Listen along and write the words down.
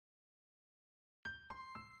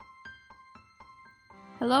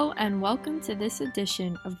Hello and welcome to this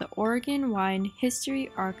edition of the Oregon Wine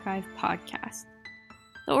History Archive podcast.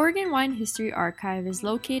 The Oregon Wine History Archive is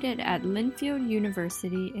located at Linfield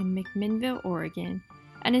University in McMinnville, Oregon,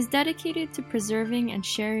 and is dedicated to preserving and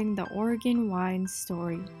sharing the Oregon wine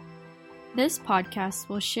story. This podcast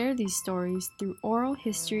will share these stories through oral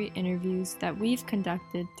history interviews that we've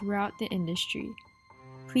conducted throughout the industry.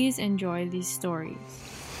 Please enjoy these stories.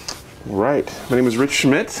 Right. My name is Rich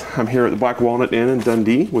Schmidt. I'm here at the Black Walnut Inn in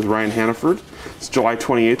Dundee with Ryan Hannaford. It's July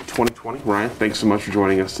 28th, 2020. Ryan, thanks so much for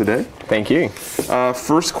joining us today. Thank you.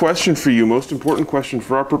 First question for you, most important question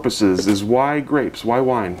for our purposes, is why grapes? Why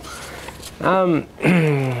wine? I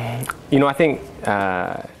think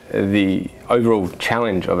the overall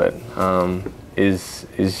challenge of it is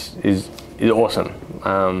awesome.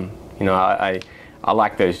 I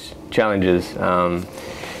like those challenges.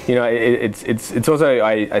 It's also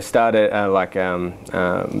I started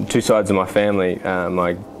two sides of my family.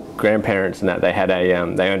 My grandparents and that they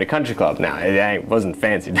owned a country club. Now it wasn't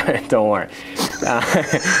fancy, don't worry.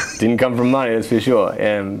 Didn't come from money, that's for sure.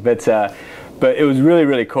 But it was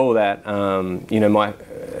really cool that my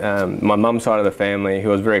mum's side of the family, who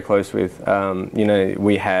I was very close with,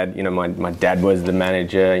 we had my dad was the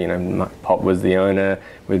manager, my pop was the owner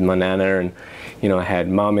with my nana, and I had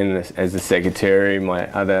mum as the secretary.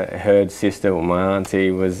 Her sister or my auntie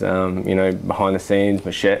was behind the scenes.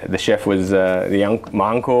 The chef was my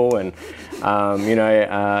uncle, and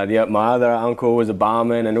my other uncle was a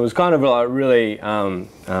barman, and it was kind of like really. I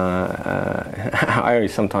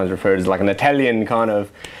always sometimes refer to it as like an Italian kind of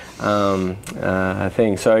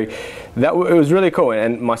thing. So it was really cool.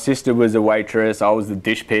 And my sister was a waitress. I was the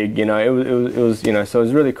dish pig. It was so it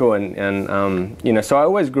was really cool. And so I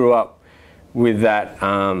always grew up with that.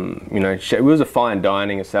 It was a fine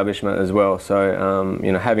dining establishment as well. So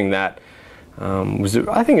having that was,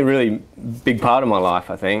 I think, a really big part of my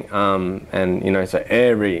life, I think. So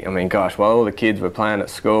while all the kids were playing at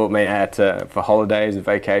school, for holidays and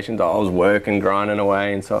vacations, I was working, grinding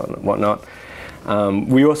away and so on and whatnot.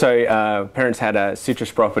 We also, parents had a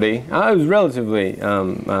citrus property. It was relatively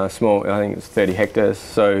small. I think it was 30 hectares.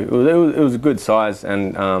 So it was a good size,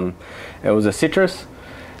 and it was a citrus.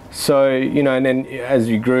 So, and then as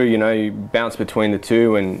you grew, you bounced between the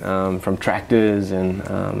two, and from tractors and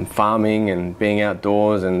farming and being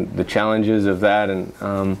outdoors and the challenges of that. And,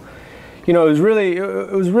 it was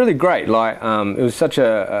really great. It was such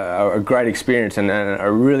a great experience and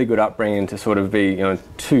a really good upbringing to sort of be,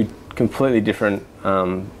 two completely different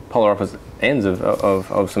polar opposite ends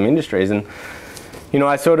of some industries. And,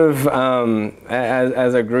 I sort of,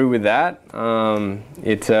 as I grew with that,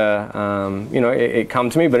 it come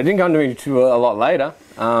to me, but it didn't come to me too a lot later,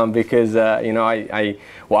 because, I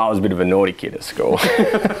was a bit of a naughty kid at school.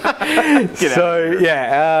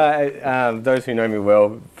 Those who know me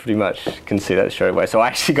well pretty much can see that straight away. So I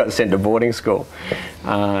actually got sent to boarding school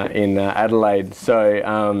in Adelaide.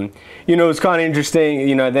 So, it was kind of interesting,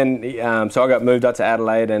 so I got moved up to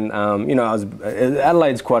Adelaide, and,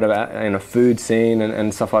 Adelaide's quite a food scene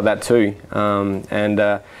and stuff like that too.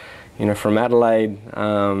 From Adelaide,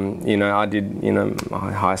 I did,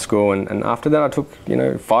 my high school, and after that I took,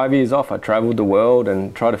 5 years off. I travelled the world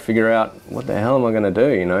and tried to figure out what the hell am I going to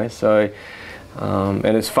do, So,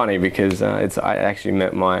 and it's funny because I actually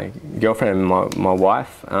met my girlfriend and my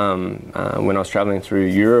wife when I was travelling through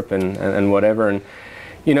Europe and whatever, and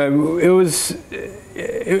it was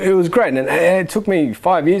great, and it took me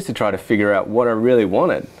 5 years to try to figure out what I really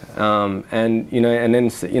wanted, and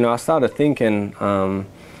then I started thinking.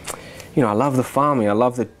 I love the farming. I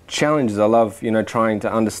love the challenges. I love, trying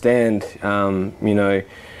to understand,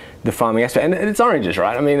 the farming aspect. And it's oranges,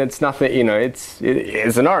 right? I mean, it's nothing,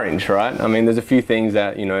 it's an orange, right? I mean, there's a few things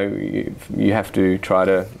that, you have to try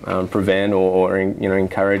to prevent or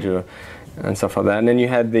encourage and stuff like that. And then you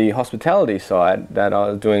had the hospitality side that I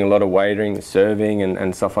was doing a lot of waitering, serving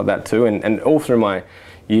and stuff like that too. And all through my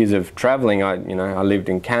years of traveling, I lived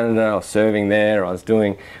in Canada, I was serving there, I was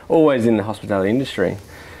doing always in the hospitality industry.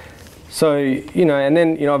 So, and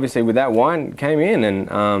then, obviously with that, wine came in, and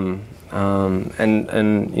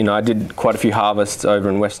I did quite a few harvests over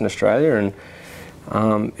in Western Australia, and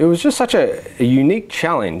it was just such a unique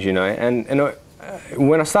challenge, and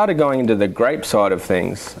when I started going into the grape side of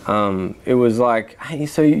things, it was like, hey,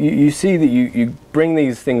 so you see that you bring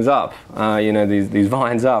these things up, these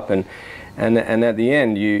vines up, and at the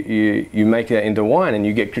end you make it into wine and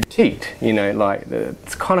you get critiqued,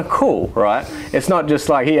 it's kind of cool, right? It's not just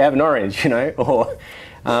like, here, have an orange, or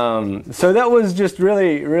so that was just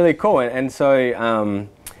really cool. And so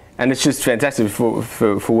and it's just fantastic for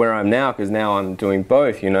where I'm now, because now I'm doing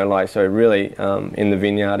both, like, so really in the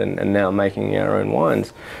vineyard and now making our own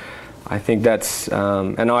wines. I think that's,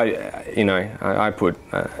 and I put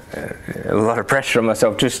a lot of pressure on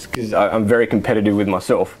myself just because I'm very competitive with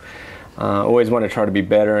myself. Always want to try to be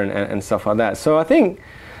better and stuff like that. So I think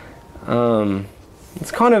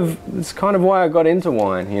it's kind of why I got into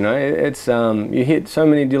wine. It's you hit so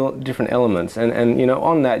many different elements, and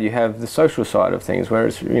on that you have the social side of things, where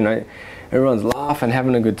it's everyone's laughing,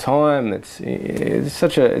 having a good time. It's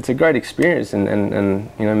a great experience,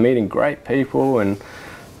 and meeting great people, and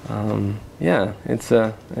it's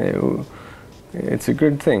a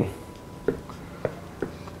good thing.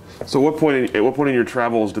 So at what point in your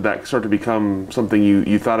travels did that start to become something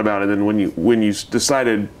you thought about? And then when you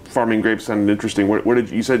decided farming grapes sounded interesting, where did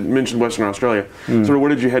you mentioned Western Australia? So where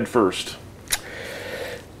did you head first?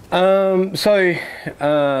 Say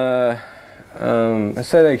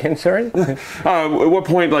that again, sorry? At what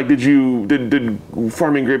point, like, did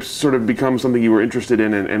farming grapes sort of become something you were interested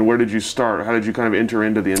in, and where did you start? How did you kind of enter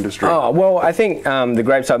into the industry? Oh, well, I think the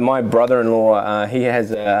grapes, my brother-in-law, he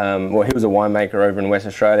was a winemaker over in Western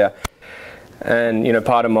Australia. And,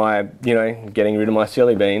 part of my, getting rid of my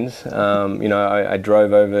silly beans, I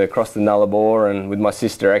drove over across the Nullarbor and with my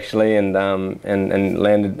sister actually, and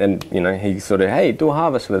landed, and, he sort of, hey, do a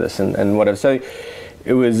harvest with us and whatever. So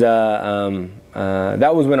it was, that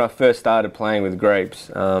was when I first started playing with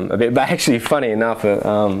grapes a bit, but actually funny enough,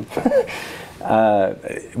 when I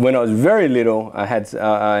was very little, I had,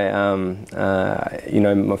 my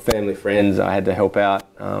family friends, I had to help out,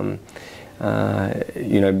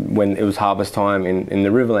 when it was harvest time in the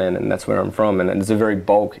Riverland, and that's where I'm from, and it's a very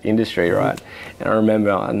bulk industry, right? And I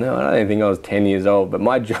remember, I don't think I was 10 years old, but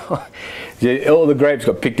my job, all the grapes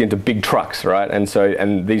got picked into big trucks, right? And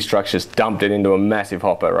these trucks just dumped it into a massive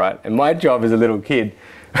hopper, right? And my job as a little kid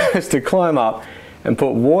was to climb up and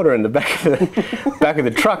put water in the back of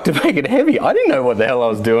the truck to make it heavy. I didn't know what the hell I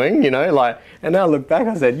was doing, and now I look back,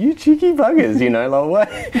 I said, you cheeky buggers, like what?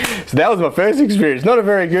 So that was my first experience. Not a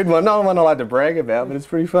very good one, not one I like to brag about, but it's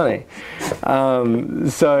pretty funny. But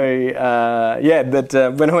when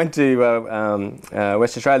I went to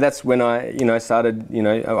West Australia, that's when I started,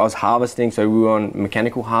 I was harvesting, so we were on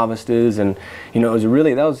mechanical harvesters, and, that was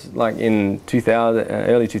like in 2000,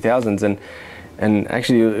 early 2000s, and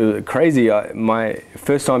actually, it was crazy. My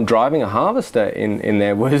first time driving a harvester in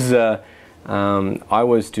there was, I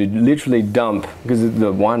was to literally dump, because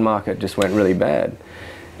the wine market just went really bad.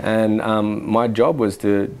 And my job was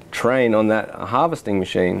to train on that harvesting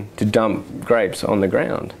machine to dump grapes on the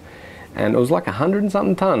ground. And it was like 100 and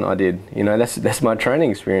something ton I did. That's my training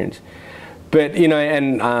experience. But,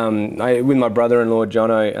 with my brother-in-law,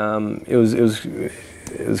 Jono, it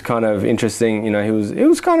was kind of interesting, it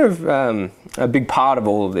was kind of a big part of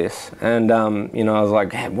all of this. And, I was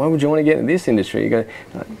like, hey, why would you want to get into this industry? You go,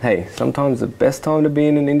 hey, sometimes the best time to be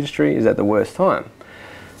in an industry is at the worst time.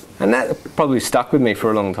 And that probably stuck with me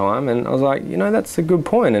for a long time. And I was like, that's a good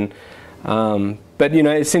point. And, but,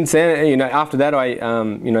 since then, after that,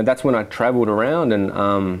 that's when I traveled around, and,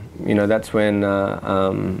 that's when,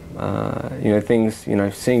 things,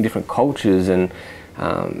 seeing different cultures, and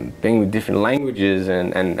being with different languages,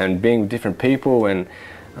 and being with different people, and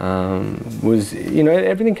was,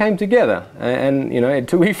 everything came together, and it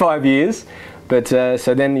took me 5 years, but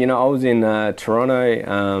so then, I was in Toronto,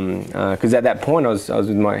 because at that point I was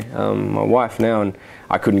with my wife now, and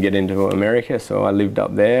I couldn't get into America, so I lived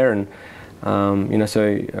up there, and I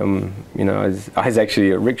was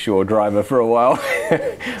actually a rickshaw driver for a while,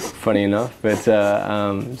 funny enough, but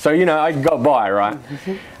so I got by, right?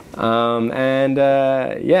 And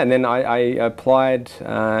then I applied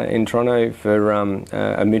in Toronto for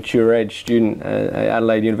a mature age student at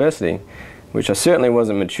Adelaide University, which I certainly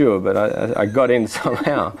wasn't mature, but I got in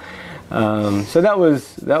somehow. So that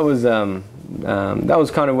was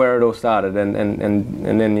kind of where it all started, and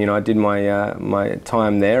then I did my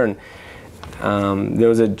time there, and there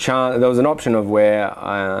was an option of where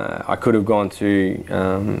I could have gone to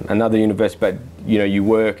another university, but you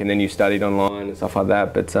work and then you studied online and stuff like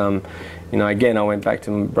that. But again, I went back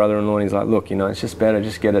to my brother-in-law, and he's like, look, it's just better,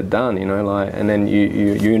 just get it done, and then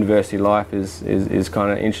your university life is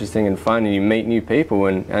kind of interesting and fun, and you meet new people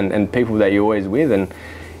and people that you're always with, and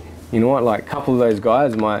like a couple of those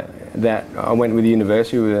guys that I went with the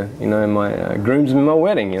university with, my groomsmen in my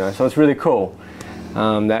wedding, so it's really cool.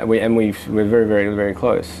 That we're very, very, very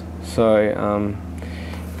close. So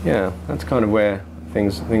that's kind of where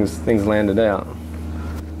things landed out.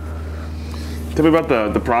 Tell me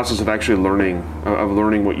about the process of actually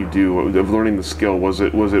learning what you do, of learning the skill. Was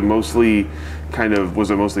it mostly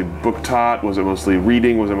book taught? Was it mostly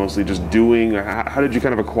reading? Was it mostly just doing? How did you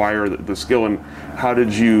kind of acquire the skill, and how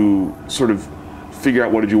did you sort of figure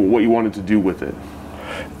out what you wanted to do with it?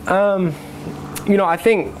 I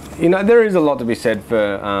think there is a lot to be said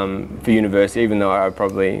for university, even though I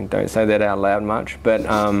probably don't say that out loud much. But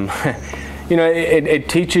it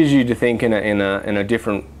teaches you to think in a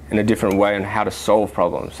different way on how to solve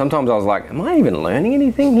problems. Sometimes I was like, am I even learning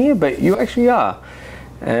anything here? But you actually are.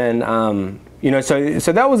 And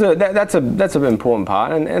so that's an important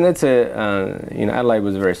part, and it's Adelaide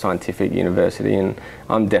was a very scientific university, and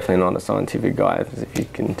I'm definitely not a scientific guy, if you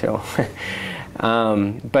can tell.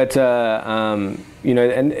 And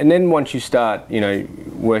then once you start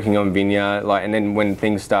working on vineyard, and then when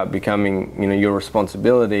things start becoming your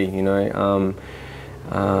responsibility,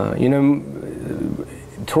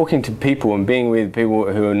 talking to people and being with people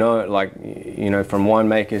who know, from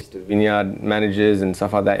winemakers to vineyard managers and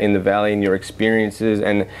stuff like that in the valley, and your experiences,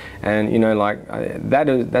 and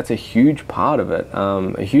that's a huge part of it,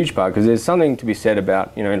 a huge part, because there's something to be said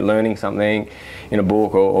about learning something in a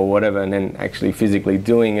book or whatever, and then actually physically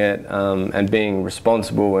doing it, and being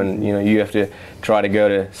responsible, and you have to try to go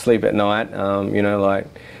to sleep at night,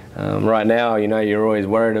 right now, you're always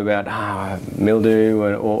worried about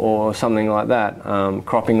mildew or something like that,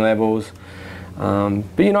 cropping levels.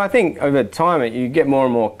 But I think over time you get more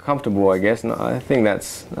and more comfortable, I guess, and I think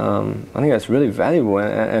that's really valuable,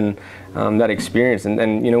 and that experience.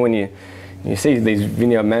 And when you see these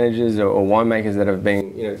vineyard managers or winemakers that have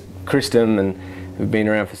been Christum and who've been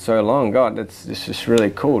around for so long, God, it's just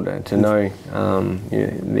really cool to know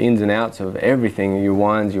the ins and outs of everything, your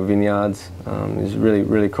wines, your vineyards, is really,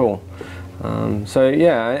 really cool.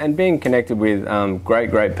 And being connected with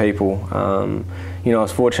great people. I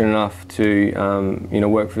was fortunate enough to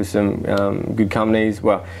work for some good companies.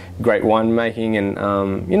 Well, great winemaking, and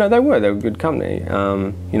they were good company.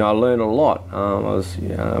 I learned a lot.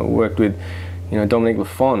 I worked with Dominic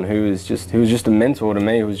Lafon, who was just a mentor to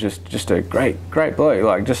me. He was just a great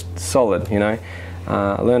bloke, just solid. I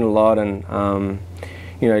learned a lot, and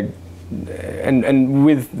and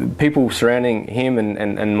with people surrounding him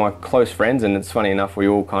and my close friends, and it's funny enough, we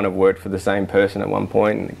all kind of worked for the same person at one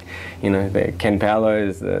point. The Ken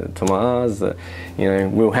Paolo's, the Tomas,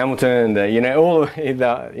 Will Hamilton, all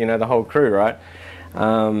the whole crew, right?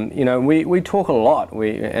 We talk a lot.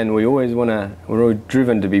 We always we're always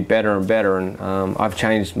driven to be better and better. And I've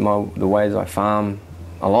changed the ways I farm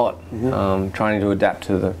a lot, trying to adapt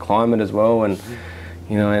to the climate as well. And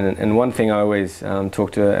and one thing I always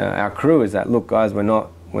talk to our crew is that, look, guys, we're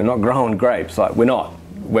not growing grapes.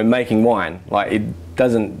 We're making wine.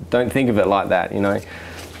 Don't think of it like that.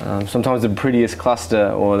 Sometimes the prettiest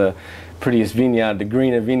cluster or the prettiest vineyard, the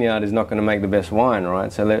greener vineyard, is not going to make the best wine,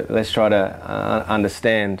 right? So let's try to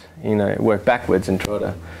understand, work backwards and try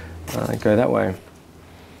to go that way.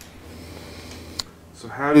 So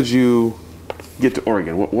how did you get to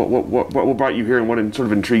Oregon? What brought you here, and what sort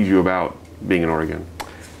of intrigued you about being in Oregon?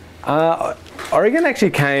 Oregon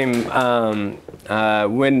actually came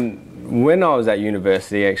when I was at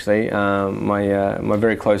university. Actually, my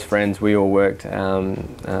very close friends, we all worked in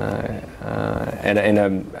a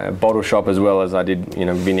bottle shop, as well as I did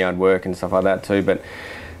vineyard work and stuff like that too. But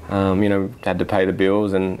had to pay the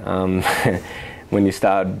bills, and when you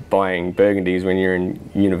start buying Burgundies when you're in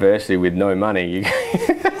university with no money,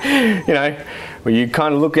 you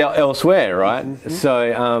kind of look elsewhere, right? Mm-hmm.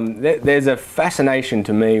 So there's a fascination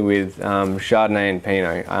to me with Chardonnay and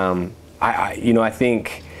Pinot. I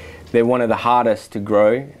think they're one of the hardest to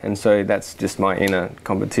grow, and so that's just my inner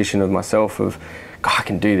competition of myself of, God, I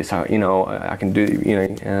can do this. I can do,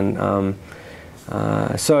 and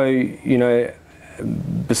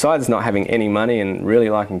besides not having any money and really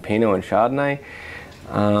liking Pinot and Chardonnay,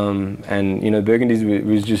 and Burgundies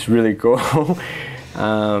was just really cool.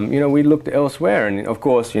 We looked elsewhere, and of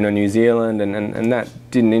course, New Zealand, and that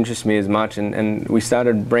didn't interest me as much, and we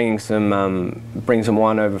started bring some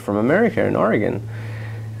wine over from America and Oregon,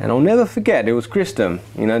 and I'll never forget, it was Christum,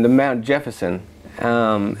 the Mount Jefferson,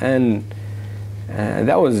 and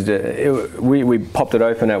that was we popped it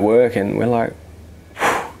open at work, and we're like,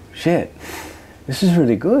 shit, this is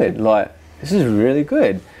really good. This is really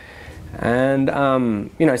good. And so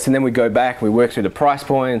then we go back, we work through the price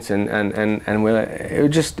points, and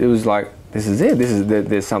it was like, this is it.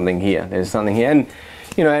 There's something here. There's something here, and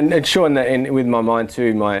and it's showing that with my mind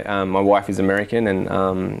too. My wife is American, and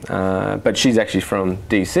but she's actually from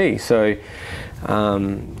DC, so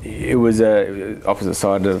it was a opposite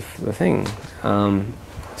side of the thing.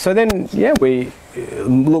 so then, yeah, we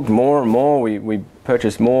looked more and more. We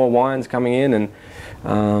purchased more wines coming in, and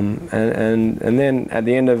then at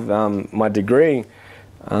the end of my degree,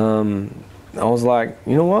 I was like,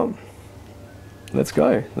 you know what? Let's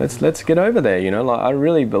go. Let's get over there. You know, like, I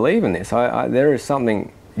really believe in this. There is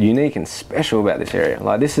something unique and special about this area.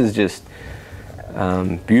 Like, this is just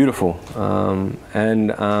beautiful,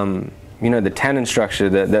 you know, the tannin structure,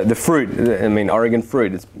 the fruit. I mean, Oregon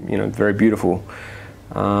fruit. It's, you know, very beautiful.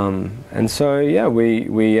 And so, yeah,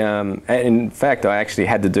 we in fact, I actually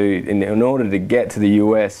had to do, in order to get to the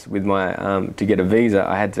US with my to get a visa,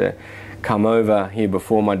 I had to come over here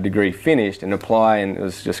before my degree finished and apply, and it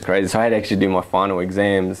was just crazy. So I had to actually do my final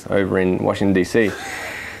exams over in Washington DC.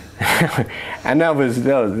 And that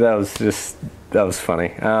was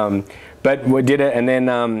funny. But we did it, and then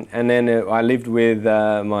I lived with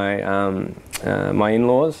my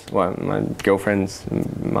in-laws, well, my girlfriend's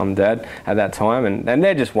mum and dad at that time, and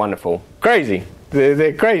they're just wonderful, crazy.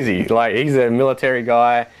 They're crazy. Like, he's a military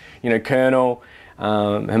guy, you know, colonel.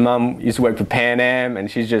 Her mum used to work for Pan Am,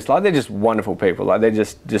 and she's just like, they're just wonderful people. Like, they're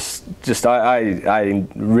just I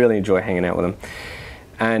really enjoy hanging out with them.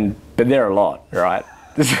 But they're a lot, right?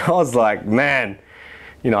 So I was like, man,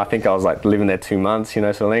 you know, I think I was like living there 2 months, you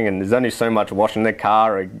know, sort of thing, and there's only so much washing their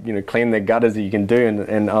car or, you know, cleaning their gutters that you can do,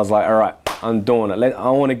 and I was like, all right, I'm doing it.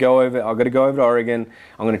 I want to go over, I've got to go over to Oregon,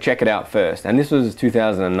 I'm going to check it out first. And this was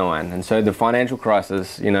 2009, and so the financial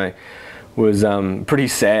crisis, you know, was pretty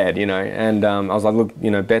sad, you know, and I was like, look,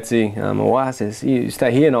 you know, Betsy, my wife says, you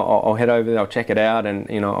stay here and I'll head over there, I'll check it out, and,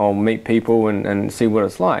 you know, I'll meet people and see what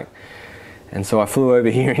it's like. And so I flew over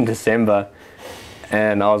here in December,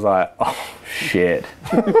 and I was like, oh shit,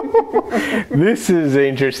 this is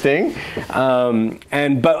interesting.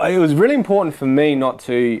 But it was really important for me not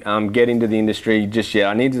to get into the industry just yet.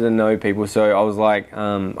 I needed to know people, so I was like, you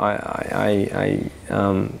know,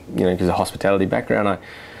 because of hospitality background, I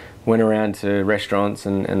went around to restaurants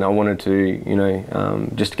and I wanted to, you know,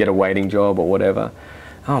 just get a waiting job or whatever.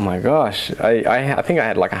 Oh my gosh, I think I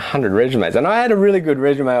had like 100 resumes, and I had a really good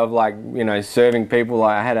resume of, like, you know, serving people.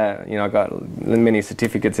 Like, I had I got many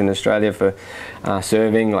certificates in Australia for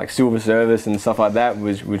serving, like silver service and stuff like that,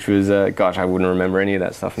 which was, gosh, I wouldn't remember any of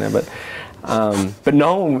that stuff now, but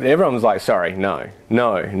everyone was like, sorry, no,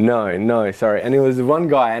 sorry. And it was one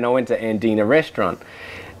guy, and I went to Andina restaurant,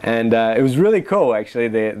 and it was really cool, actually.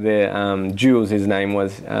 Jules, his name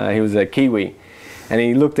was, he was a Kiwi. And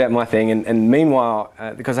he looked at my thing, and meanwhile,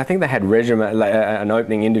 because I think they had an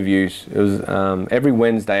opening interviews, it was every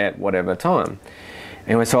Wednesday at whatever time.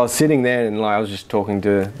 Anyway, so I was sitting there, and like, I was just talking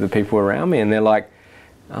to the people around me, and they're like,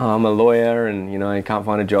 oh, I'm a lawyer, and, you know, I can't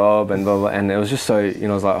find a job, and blah, blah. And it was just so, you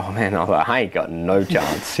know, I was like, oh man, I ain't got no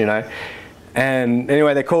chance, you know. And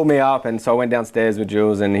anyway, they called me up, and so I went downstairs with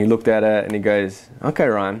Jules, and he looked at it, and he goes, okay,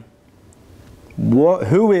 Ryan,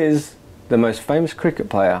 who is the most famous cricket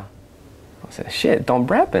player? I said, shit, Don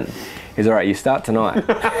Bradman. He's all right, you start tonight.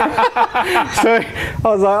 So I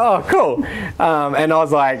was like, oh, cool. And I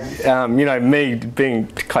was like, you know, me being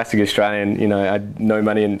classic Australian, you know, I had no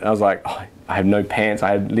money, and I was like, oh, I have no pants.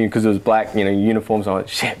 I had, because it was black, you know, uniforms. So I was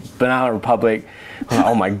like, shit, Banana Republic. I was like,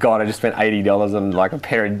 oh my God, I just spent $80 on like a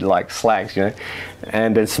pair of like slacks, you know,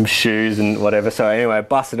 and some shoes and whatever. So anyway, I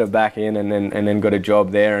busted it back in, and then got a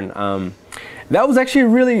job there, and that was actually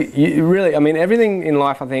really, I mean, everything in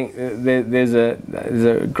life, I think there's a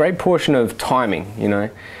great portion of timing, you know,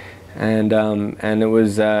 and it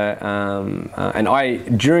was, and I,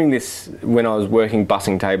 during this, when I was working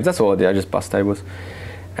bussing tables, that's all I did, I just bussed tables,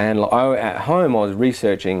 and at home I was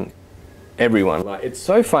researching everyone. Like, it's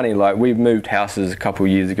so funny, like, we moved houses a couple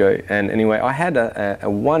of years ago, and anyway, I had a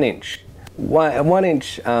 1 inch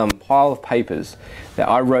pile of papers that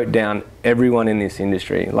I wrote down everyone in this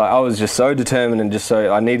industry. Like, I was just so determined, and just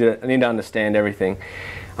so I need to understand everything.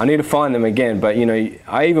 I need to find them again. But, you know,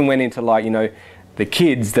 I even went into, like, you know, the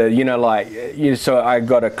kids, you know, like, you know, so I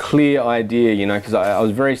got a clear idea, you know, because I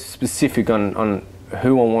was very specific on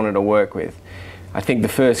who I wanted to work with. I think the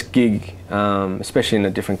first gig, especially in a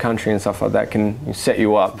different country and stuff like that, can set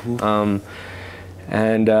you up.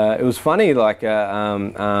 And it was funny, like,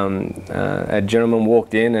 a gentleman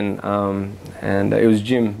walked in, and it was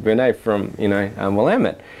Jim Burnett from, you know,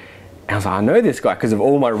 Willamette. And I was like, I know this guy because of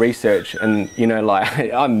all my research, and, you know,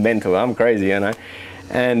 like, I'm mental, I'm crazy, you know.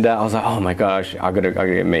 And I was like, oh my gosh, I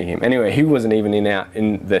gotta meet him. Anyway, he wasn't even in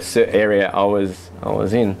the area I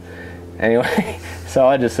was in. Anyway, so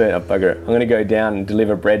I just said, oh, bugger it, I'm gonna go down and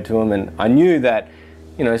deliver bread to him. And I knew that,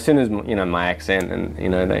 you know, as soon as, you know, my accent, and, you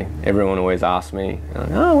know, everyone always asked me,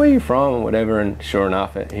 oh, where are you from, or whatever, and sure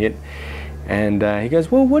enough, it hit. And he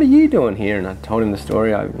goes, well, what are you doing here? And I told him the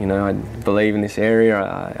story. I believe in this area.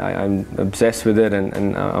 I'm obsessed with it,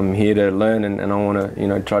 and I'm here to learn, and I want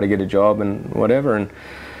to, try to get a job and whatever. And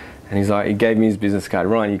he's like, he gave me his business card.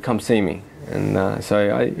 Ryan, you come see me. And so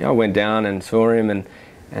I went down and saw him, and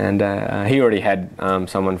he already had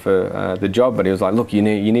someone for the job, but he was like, look, you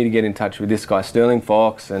need to get in touch with this guy, Sterling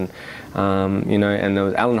Fox, and and there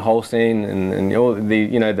was Alan Holstein, and all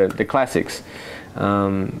the classics.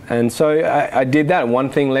 And so I did that. One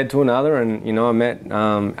thing led to another, and I met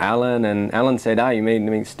Alan, and Alan said, you need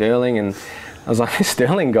to meet Sterling, and I was like,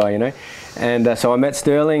 Sterling guy, and so I met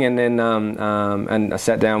Sterling, and then and I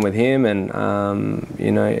sat down with him, and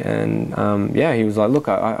he was like, look,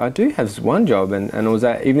 I do have one job, and it was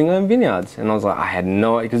at Evening Land Vineyards, and I was like, I had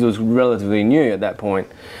no idea, because it was relatively new at that point.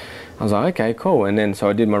 I was like, okay, cool. And then so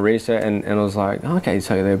I did my research, and I was like, okay,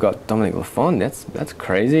 so they've got Dominic Lafond. That's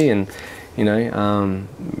crazy, and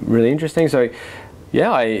really interesting. So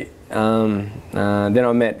yeah, then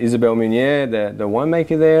I met Isabelle Meunier, the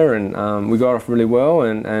winemaker there, and we got off really well,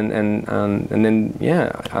 and then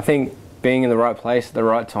I think being in the right place at the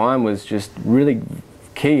right time was just really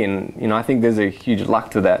key, and I think there's a huge luck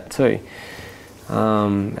to that too.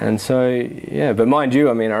 And so yeah, but mind you,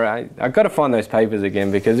 I got to find those papers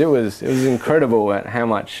again, because it was incredible at how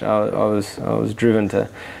much I was driven to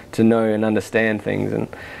know and understand things, and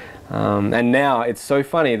now it's so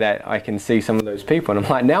funny that I can see some of those people, and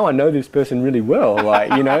I'm like, now I know this person really well, but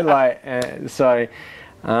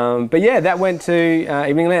yeah, that went to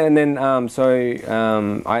Evening Land, and then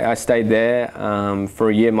I stayed there for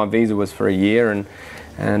a year. My visa was for a year, and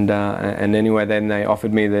anyway, then they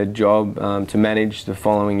offered me the job to manage the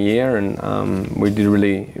following year, and we did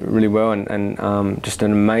really, really well, and just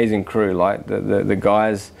an amazing crew, like the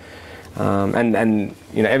guys. And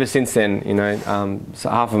ever since then, so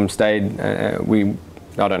half of them stayed. I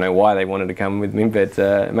don't know why they wanted to come with me, but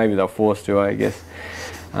maybe they were forced to, I guess.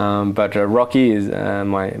 But Rocky is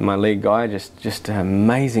my lead guy, just an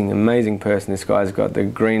amazing person. This guy's got the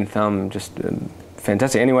green thumb, just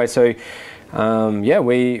fantastic. Anyway, so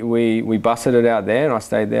we busted it out there, and I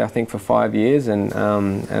stayed there I think for 5 years, and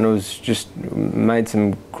it was just made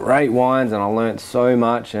some great wines, and I learnt so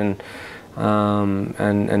much, and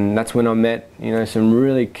that's when I met some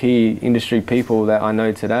really key industry people that I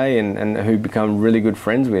know today, and who become really good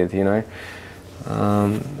friends with, and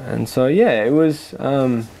so yeah, it was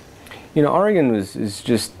Oregon is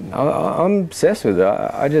just I'm obsessed with it.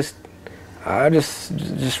 I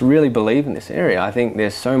just really believe in this area. I think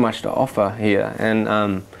there's so much to offer here, and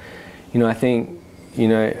I think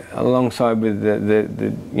alongside with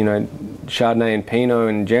the Chardonnay and Pinot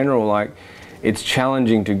in general, like, it's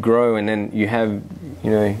challenging to grow, and then you have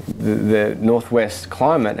the Northwest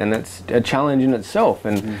climate, and it's a challenge in itself,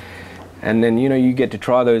 and then you get to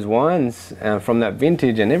try those wines from that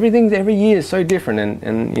vintage, and every year is so different,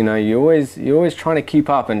 and you're always trying to keep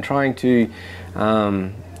up and trying to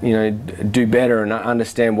do better and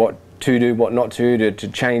understand what to do, what not to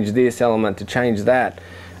change this element, to change that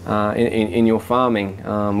in your farming,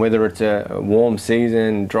 whether it's a warm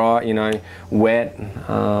season, dry, wet.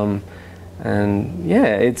 And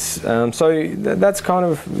yeah, it's so that's kind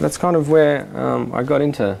of where I got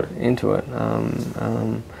into it,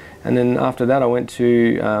 and then after that I went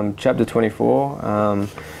to chapter 24,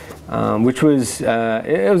 which was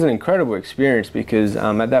it was an incredible experience, because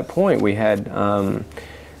at that point we had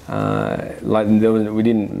we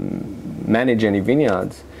didn't manage any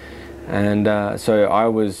vineyards, and so I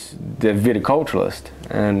was the viticulturalist,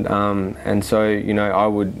 and so I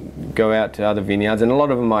would go out to other vineyards, and a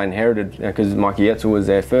lot of them I inherited because Mikey Etzel was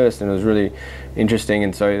there first, and it was really interesting,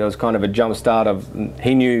 and so it was kind of a jump start of,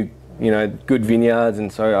 he knew good vineyards,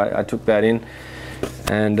 and so I took that in,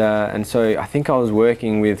 and so I think I was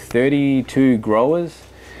working with 32 growers,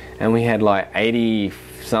 and we had like 80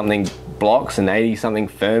 something blocks and 80 something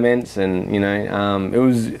ferments, and it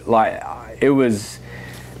was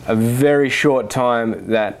a very short time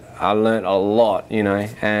that I learnt a lot,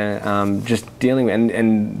 and just dealing with,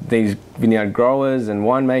 and these vineyard growers and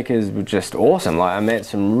winemakers were just awesome. Like, I met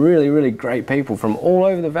some really, really great people from all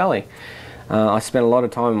over the valley. I spent a lot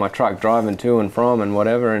of time in my truck driving to and from and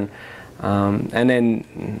whatever, and then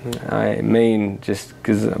just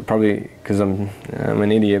because I'm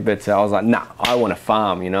an idiot, but I was like, nah, I want to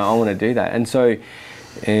farm, I want to do that. And so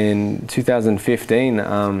in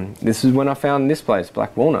 2015, this is when I found this place,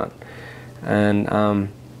 Black Walnut, and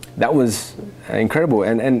that was incredible.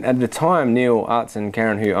 And at the time, Neil Arts and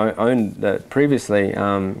Karen, who owned that previously,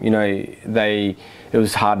 it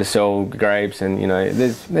was hard to sell grapes, and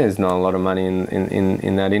there's not a lot of money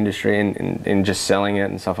in that industry, in just selling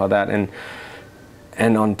it and stuff like that.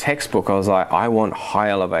 and on textbook, I was like, I want high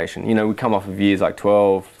elevation. You know, we come off of years like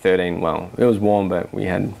 12, 13. Well, it was warm, but we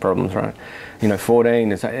had problems, right? You know, 14.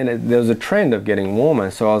 There was a trend of getting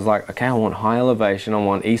warmer. So I was like, okay, I want high elevation. I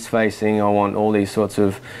want east facing. I want all these sorts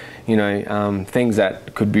of, you know, things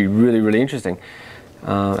that could be really, really interesting.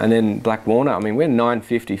 And then Black Walnut, I mean, we're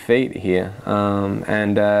 950 feet here,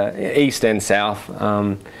 and east and south.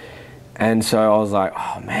 And so I was like,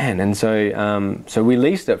 oh man. And so so we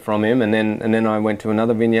leased it from him, and then I went to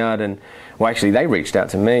another vineyard, and well, actually they reached out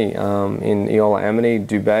to me in Eola Amity,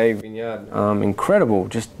 Dubai vineyard. Incredible,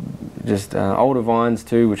 just older vines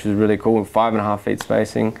too, which was really cool. 5.5 feet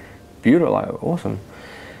spacing, beautiful, like, awesome.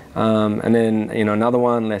 And then, you know, another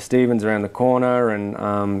one, Les Stevens around the corner, and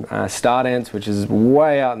Stardance, which is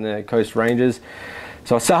way out in the coast ranges.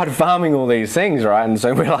 So I started farming all these things, right? And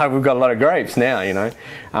so we've got a lot of grapes now, you know,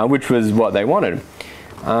 which was what they wanted.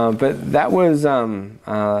 But that was,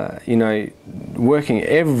 you know, working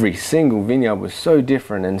every single vineyard was so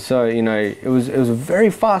different, and so, you know, it was a very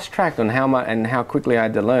fast track on how much and how quickly I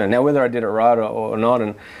had to learn. Now, whether I did it right or not,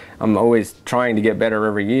 and I'm always trying to get better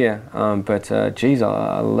every year, but geez,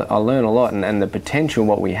 I learn a lot, and the potential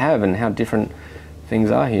what we have and how different things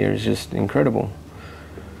are here is just incredible.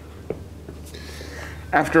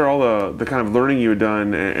 After all the kind of learning you had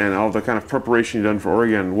done and all the kind of preparation you'd done for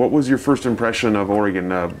Oregon, what was your first impression of Oregon,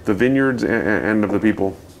 the vineyards and of the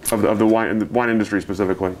people, of the wine industry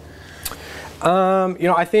specifically? You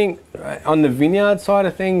know, I think on the vineyard side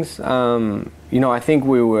of things, you know, I think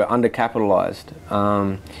we were undercapitalized.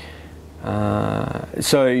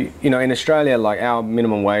 So, you know, in Australia, like, our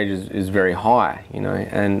minimum wage is very high, you know,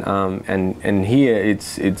 and here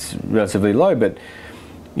it's relatively low, but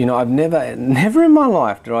you know, I've never in my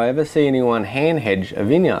life did I ever see anyone hand hedge a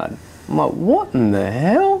vineyard. I'm like, what in the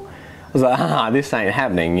hell? I was like, this ain't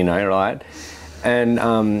happening, you know, right?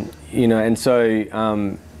 And you know, and so you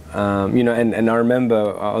know, and I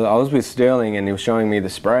remember I was with Sterling, and he was showing me the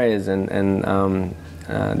sprayers and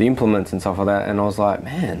the implements and stuff like that, and I was like,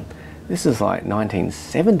 man, this is like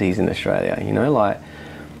 1970s in Australia, you know, like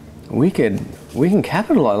we can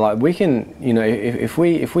capitalize, like we can, you know, if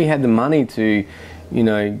we had the money to, you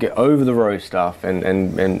know, get over the road stuff and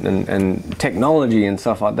technology and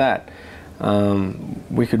stuff like that,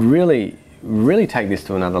 we could really take this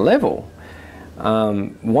to another level.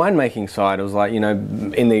 Winemaking side, it was like, you know,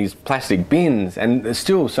 in these plastic bins, and there's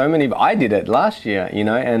still so many. I did it last year, you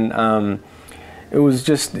know, and it was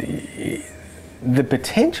just the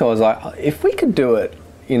potential. I was like, if we could do it,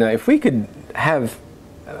 you know, if we could have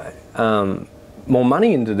more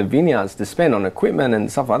money into the vineyards to spend on equipment and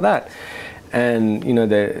stuff like that. And you know,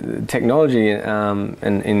 the technology,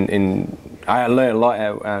 and I learned a lot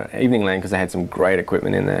at Evening Land because they had some great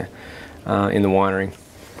equipment in there, in the winery.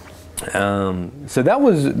 So that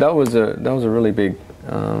was a really big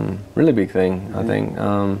thing, I think.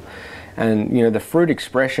 And you know, the fruit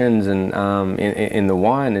expressions and in the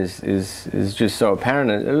wine is just so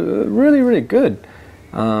apparent. Really good.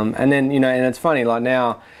 And then, you know, and it's funny, like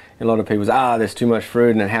now, a lot of people say, there's too much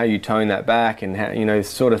fruit, and how you tone that back, and how, you know,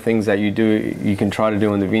 sort of things that you can try to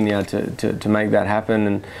do in the vineyard to make that happen.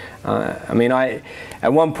 And I mean,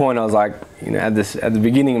 at one point I was like, you know, at the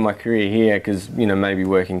beginning of my career here, because, you know, maybe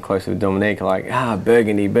working closely with Dominique, like,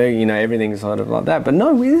 Burgundy, you know, everything's sort of like that. But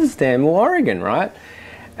no, this is damn Oregon, right?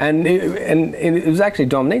 And it was actually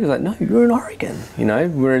Dominique was like, no, you're in Oregon, you know,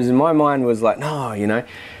 whereas in my mind was like, no, you know.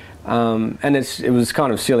 And it was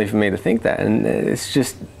kind of silly for me to think that, and it's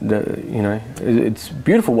just you know, it's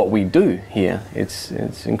beautiful what we do here. It's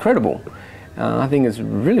incredible. I think it's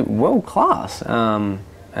really world class, and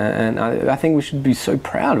I think we should be so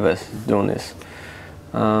proud of us doing this.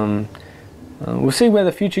 We'll see where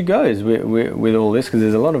the future goes with all this, because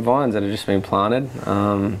there's a lot of vines that have just been planted,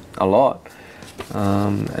 a lot.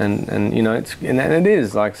 And you know, it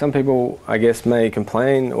is like, some people, I guess, may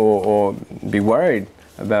complain or be worried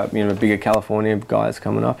about, you know, bigger California guys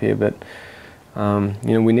coming up here, but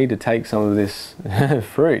you know, we need to take some of this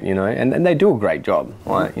fruit, you know, and they do a great job.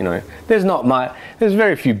 Like, you know, there's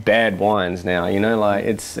very few bad wines now, you know, like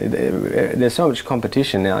there's so much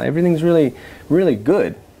competition now. Everything's really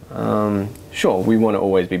good. Sure, we want to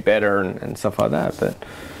always be better and stuff like that, but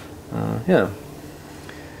yeah.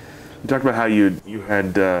 You talked about how you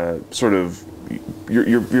had sort of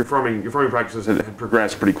your farming practices had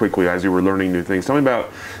progressed pretty quickly as you were learning new things. Tell me about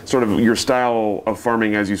sort of your style of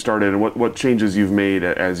farming as you started, and what changes you've made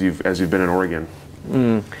as you've been in Oregon.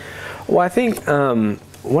 Well, I think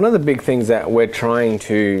one of the big things that we're trying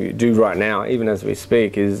to do right now, even as we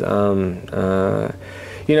speak, is you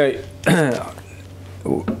know,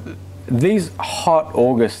 these hot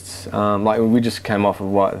Augusts, like we just came off of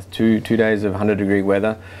what, two days of 100-degree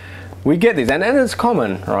weather. We get these, and it's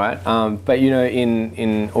common, right? But you know,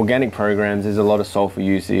 in organic programs, there's a lot of sulfur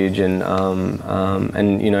usage, and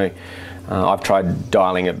you know, I've tried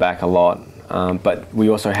dialing it back a lot. But we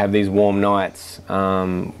also have these warm nights.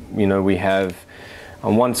 You know, we have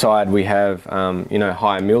on one side we have you know,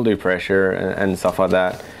 high mildew pressure and stuff like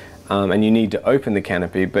that, and you need to open the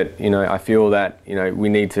canopy. But you know, I feel that you know, we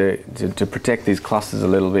need to protect these clusters a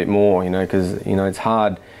little bit more. You know, because you know, it's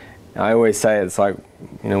hard. I always say it's like,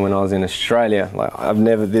 you know, when I was in Australia, like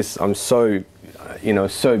I'm so, you know,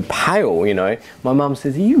 so pale, you know. My mum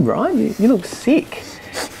says, "Are you right? You look sick,"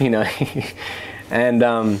 you know. And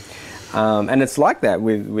it's like that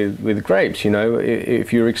with grapes, you know.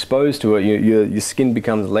 If you're exposed to it, your skin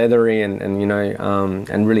becomes leathery and you know,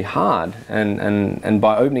 and really hard. And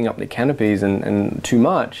by opening up the canopies and too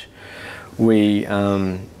much, you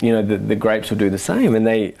know, the grapes will do the same. And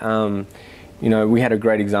they, you know, we had a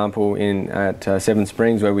great example at Seven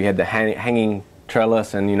Springs where we had the hanging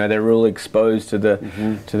trellis, and you know, they're really exposed to the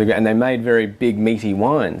and they made very big meaty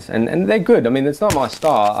wines, and they're good. I mean, it's not my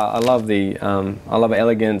style. I love I love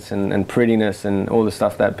elegance and prettiness and all the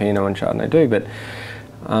stuff that Pinot and Chardonnay do. But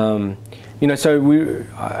you know, so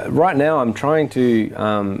right now I'm trying to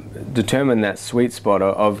determine that sweet spot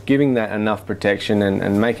of giving that enough protection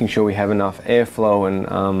and making sure we have enough airflow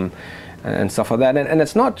and stuff like that. And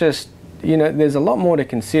it's not just, you know, there's a lot more to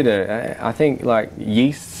consider. I think like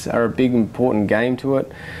yeasts are a big important game to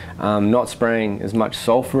it. Not spraying as much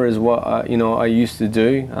sulfur as what you know, I used to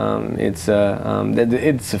do. It's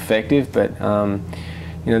effective, but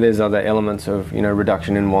you know, there's other elements of, you know,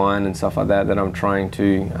 reduction in wine and stuff like that I'm trying to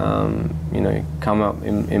you know, come up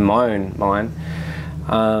in my own mind.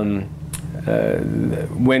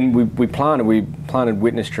 When we planted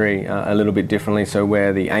witness tree a little bit differently, so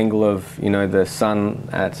where the angle of, you know, the sun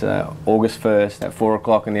at August 1st at 4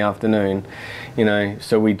 o'clock in the afternoon, you know,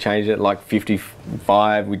 so we changed it like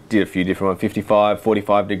 55, we did a few different ones, 55,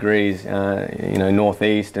 45 degrees, you know,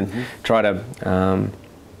 northeast, and try to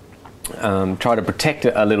protect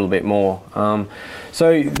it a little bit more.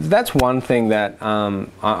 So that's one thing that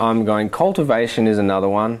I'm going. Cultivation is another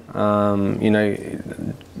one.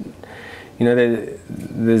 You know,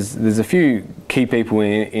 there's a few key people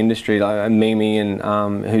in industry like Mimi and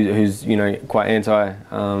who's you know, quite anti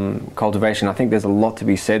cultivation. I think there's a lot to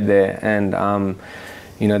be said there, and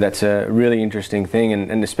you know, that's a really interesting thing,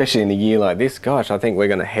 and especially in a year like this. Gosh, I think we're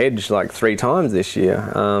going to hedge like 3 times this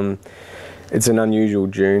year. It's an unusual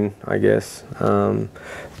June, I guess.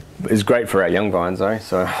 It's great for our young vines though,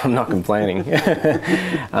 so I'm not complaining.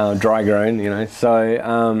 Dry grown, you know.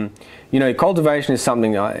 So you know, cultivation is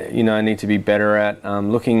something I need to be better at.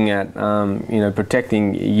 Looking at you know,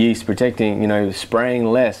 protecting yeast, protecting, you know, spraying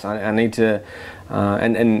less. I need to,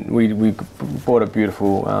 and we bought a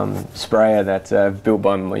beautiful sprayer that's built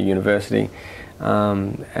by my university,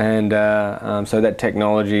 so that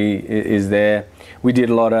technology is there. We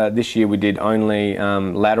did a lot of, this year we did only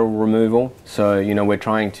lateral removal. So, you know, we're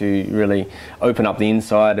trying to really open up the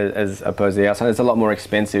inside as opposed to the outside. It's a lot more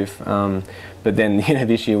expensive. But then, you know,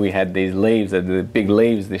 this year we had these leaves, the big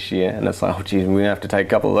leaves this year. And it's like, oh, geez, we're going to have to take a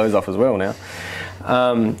couple of those off as well now.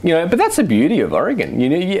 You know, but that's the beauty of Oregon. You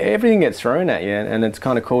know, everything gets thrown at you, and it's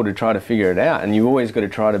kind of cool to try to figure it out. And you always got to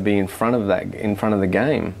try to be in front of the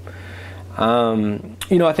game.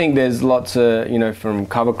 You know, I think there's lots of, you know, from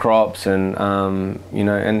cover crops and, you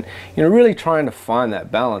know, really trying to find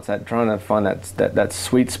that balance, trying to find that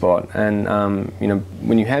sweet spot. And, you know,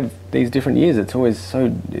 when you have these different years, it's always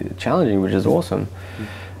so challenging, which is awesome.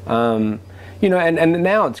 You know, and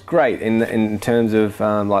now it's great in terms of,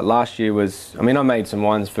 like last year was, I mean, I made some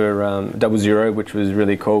wines for 00, which was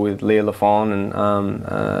really cool with Leah Lafon, and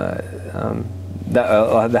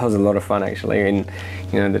that was a lot of fun actually. And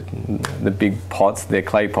you know, the big pots, they're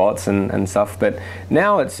clay pots and stuff. But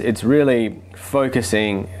now it's really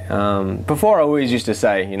focusing. Before I always used to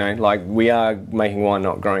say, you know, like we are making wine,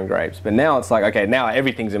 not growing grapes. But now it's like, okay, now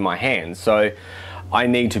everything's in my hands, so I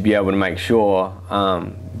need to be able to make sure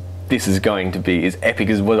this is going to be as epic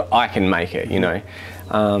as what I can make it, you know.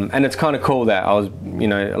 And it's kind of cool that I was, you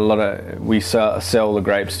know, we sell the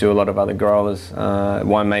grapes to a lot of other growers,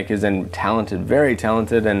 winemakers, and very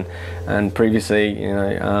talented, and previously, you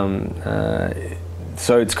know,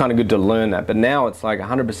 so it's kind of good to learn that. But now it's like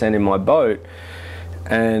 100% in my boat,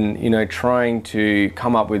 and you know, trying to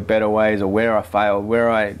come up with better ways, or where I failed,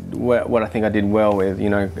 what I think I did well with, you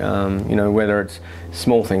know, whether it's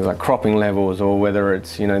small things like cropping levels, or whether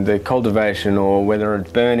it's, you know, the cultivation, or whether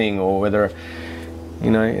it's burning, or whether, you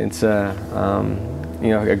know, it's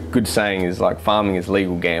a good saying is like farming is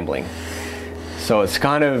legal gambling. So it's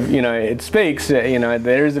kind of, it speaks,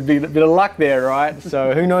 there is a bit of luck there, right?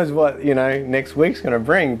 So who knows what, next week's going to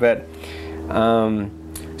bring. But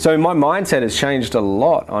so my mindset has changed a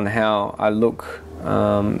lot on how I look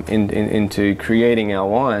into creating our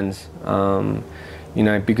wines,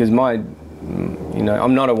 because I'm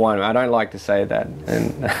not a winemaker. I don't like to say that,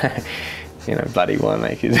 and bloody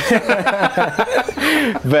winemakers.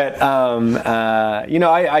 But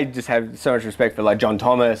I just have so much respect for like John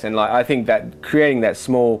Thomas, and like I think that creating that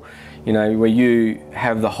small, where you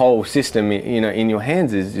have the whole system, in your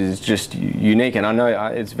hands is just unique, and I know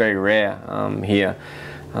it's very rare here,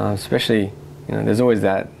 especially there's always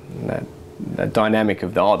that dynamic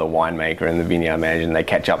of the winemaker and the vineyard manager, and they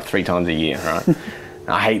catch up 3 times a year, right?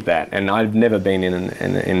 I hate that, and I've never been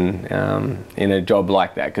in a job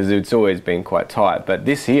like that because it's always been quite tight. But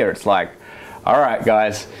this here, it's like, all right,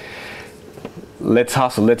 guys, let's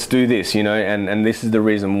hustle, let's do this, and this is the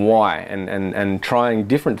reason why, and trying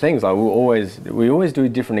different things. Like we always do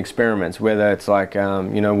different experiments, whether it's like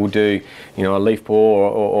we'll do a leaf pour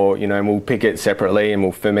or and we'll pick it separately and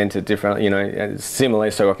we'll ferment it different, similarly,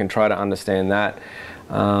 so I can try to understand that.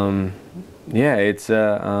 It's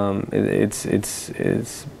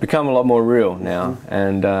become a lot more real now,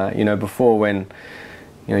 and before when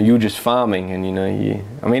you were just farming,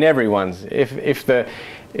 and everyone's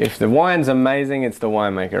if the wine's amazing, it's the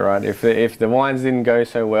winemaker, right? If the wines didn't go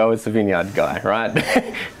so well, it's the vineyard guy, right?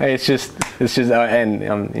 it's just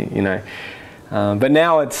but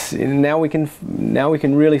now we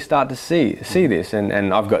can really start to see this,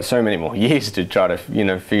 and I've got so many more years to try to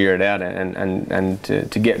figure it out and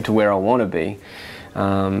to get to where I want to be,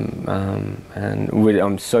 and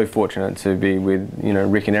I'm so fortunate to be with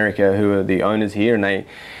Rick and Erica, who are the owners here, and they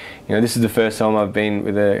this is the first time I've been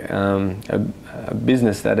with a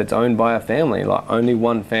business that it's owned by a family, like only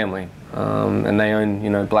one family, and they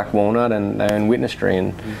own Black Walnut and they own Witnessry,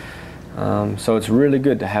 and so it's really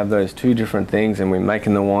good to have those 2 different things, and we're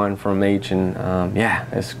making the wine from each, and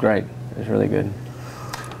it's great. It's really good.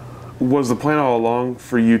 Was the plan all along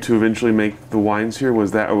for you to eventually make the wines here?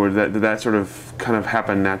 Did that sort of kind of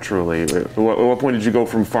happen naturally? At what point did you go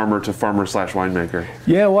from farmer to farmer/winemaker?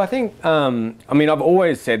 Yeah, well, I think I've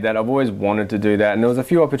always said that. I've always wanted to do that, and there was a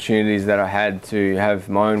few opportunities that I had to have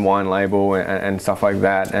my own wine label and stuff like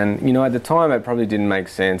that. And at the time, it probably didn't make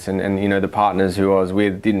sense, and the partners who I was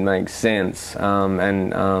with didn't make sense.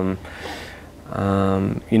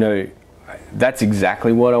 That's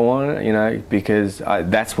exactly what I want, because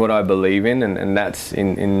that's what I believe in, and that's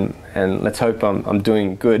in and let's hope I'm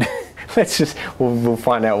doing good. We'll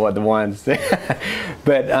find out what the wine's say.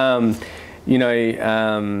 But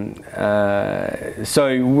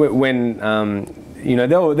so when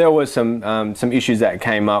there was some issues that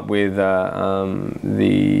came up with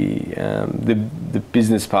the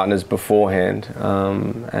business partners beforehand,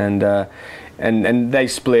 and they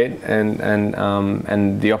split,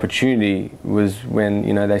 and the opportunity was when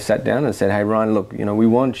they sat down and said, "Hey Ryan, look, we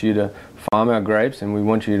want you to farm our grapes and we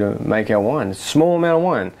want you to make our wine, a small amount of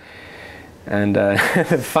wine." And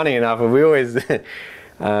funny enough, we always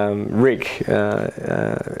Rick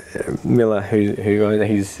Miller, who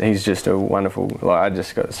he's just a wonderful. I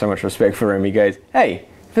just got so much respect for him. He goes, "Hey,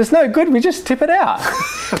 if it's no good, we just tip it out."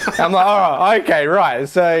 I'm like, "Oh, okay, right.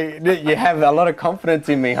 So you have a lot of confidence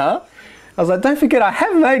in me, huh?" I was like, "Don't forget, I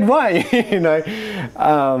have made wine,"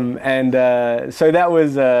 so that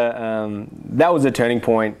was a turning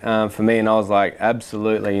point for me, and I was like,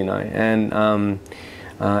 absolutely, and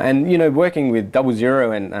working with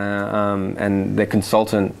 00 and the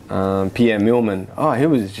consultant Pierre Millman, he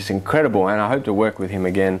was just incredible, and I hope to work with him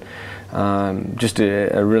again. Just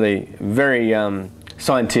a really very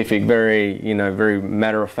scientific, very very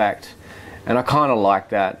matter of fact. And I kind of like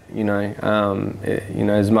that,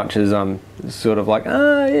 as much as I'm sort of like,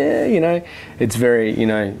 it's very,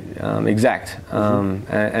 exact,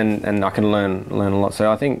 and I can learn a lot. So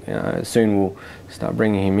I think soon we'll start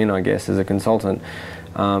bringing him in, I guess, as a consultant.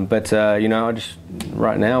 But I just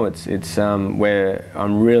right now it's where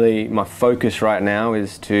I'm really, my focus right now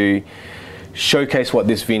is to showcase what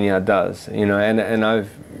this vineyard does, and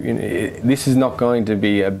this is not going to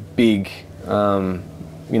be a big.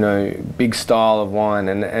 Big style of wine,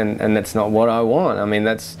 and that's not what I want. I mean,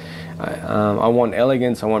 I want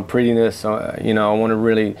elegance, I want prettiness, I want to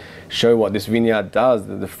really show what this vineyard does,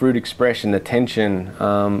 the fruit expression, the tension,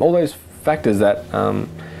 all those factors that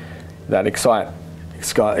excite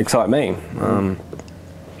me.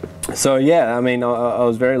 So yeah, I mean, I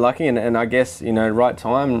was very lucky, and I guess, right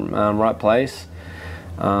time, right place.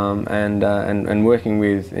 and working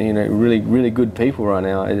with really good people right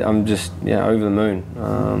now. I'm just over the moon.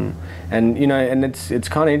 And and it's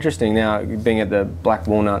kind of interesting now being at the Black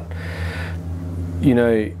Walnut.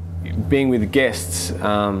 Being with guests, we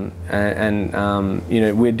do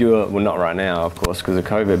well, not right now, of course, because of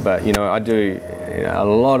COVID, but I do a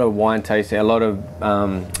lot of wine tasting, a lot of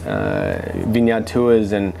vineyard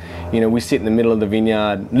tours, and we sit in the middle of the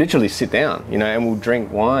vineyard, literally sit down, and we'll drink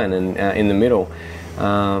wine and in the middle.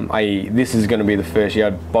 This is going to be the first year.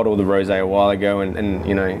 I bottled the rosé a while ago,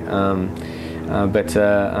 but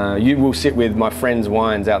you will sit with my friends'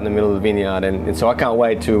 wines out in the middle of the vineyard, and so I can't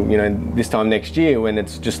wait till this time next year when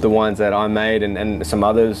it's just the wines that I made and some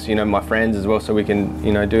others, my friends as well, so we can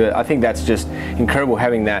do it. I think that's just incredible,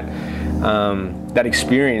 having that that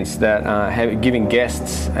experience, that giving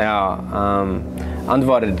guests our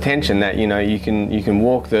undivided attention. That you can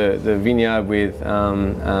walk the vineyard with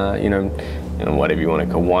whatever you want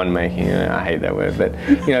to call winemaking. I hate that word, but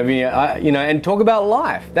and talk about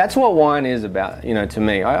life. That's what wine is about. To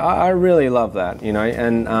me, I really love that.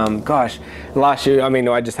 And gosh, last year,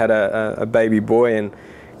 I just had a baby boy, and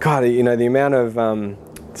God, the amount of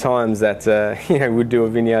times that we'd do a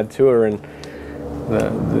vineyard tour, and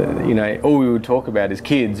all we would talk about is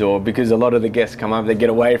kids, or because a lot of the guests come up, they get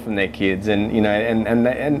away from their kids, and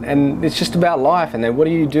and it's just about life, and then what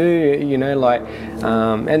do you do, and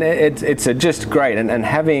it's just great, and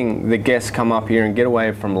having the guests come up here and get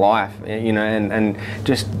away from life, and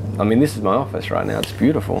just, this is my office right now, it's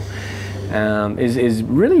beautiful, is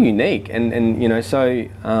really unique, and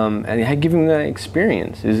giving that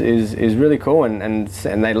experience is really cool, and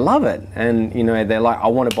they love it, and they're like, I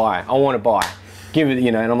want to buy. Give it,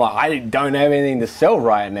 and I'm like, I don't have anything to sell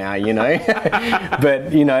right now,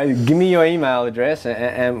 but give me your email address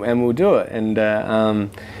and we'll do it. And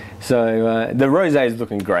so the rosé is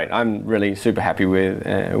looking great. I'm really super happy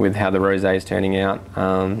with how the rosé is turning out.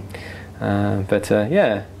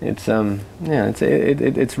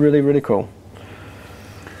 It's really cool.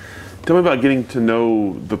 Tell me about getting to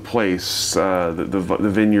know the place,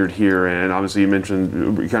 the vineyard here, and obviously you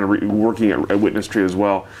mentioned kind of working at Witness Tree as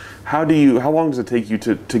well. How long does it take you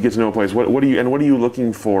to get to know a place? What are you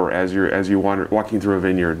looking for as you're walking through a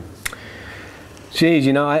vineyard? Geez,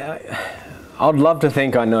 I'd love to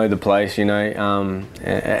think I know the place, and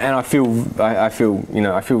I feel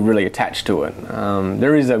really attached to it.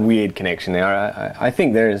 There is a weird connection there. I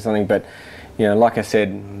think there is something, but like I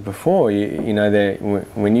said before,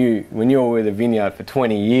 when you're with a vineyard for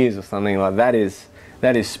 20 years or something like that is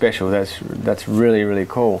special. That's really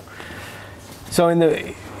cool. So in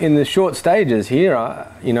the short stages here,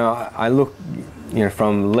 I look,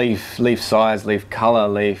 from leaf size, leaf color,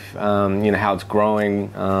 leaf, how it's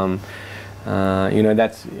growing.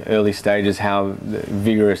 That's early stages, how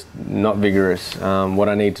vigorous, not vigorous, what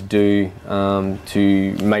I need to do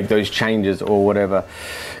to make those changes or whatever.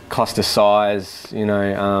 Cluster size,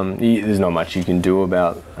 there's not much you can do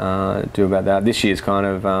about that. This year's kind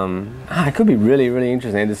of, it could be really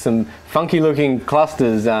interesting. There's some funky looking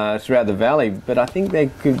clusters throughout the valley, but I think they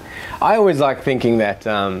could, I always like thinking that,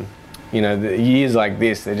 the years like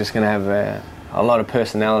this, they're just going to have a lot of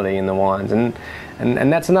personality in the wines, and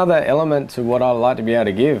that's another element to what I like to be able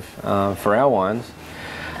to give for our wines.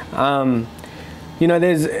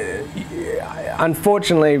 There's,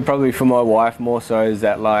 unfortunately, probably for my wife more so, is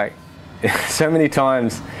that like, so many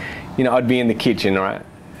times, I'd be in the kitchen, right?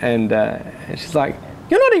 And she's like,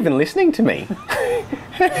 you're not even listening to me.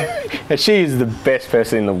 And she is the best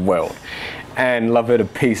person in the world and love her to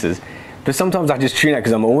pieces. But sometimes I just tune out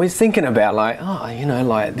because I'm always thinking about like,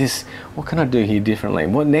 like this, what can I do here differently?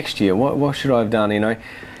 What next year? What should I have done,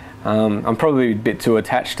 I'm probably a bit too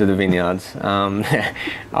attached to the vineyards,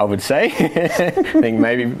 I would say. I think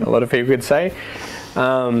maybe a lot of people would say.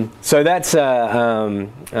 So that's a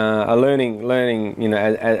learning,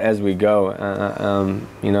 as we go.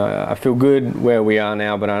 I feel good where we are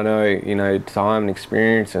now, but I know, time and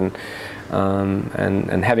experience and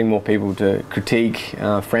having more people to critique,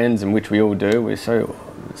 friends, and which we all do. We're so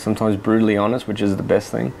sometimes brutally honest, which is the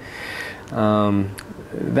best thing.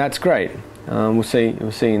 That's great. We'll see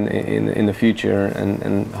in the future,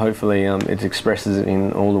 and hopefully it expresses it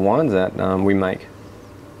in all the wines that we make.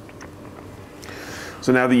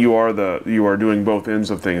 So now that you are doing both ends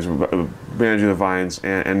of things, managing the vines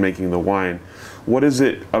and making the wine, what is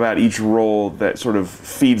it about each role that sort of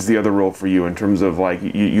feeds the other role for you in terms of like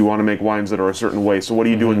you want to make wines that are a certain way? So what do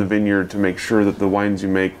you do in the vineyard to make sure that the wines you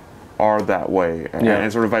make are that way,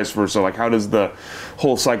 and sort of vice versa? Like, how does the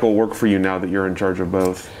whole cycle work for you now that you're in charge of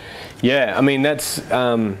both? Yeah, I mean that's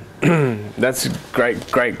that's a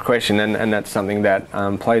great question, and that's something that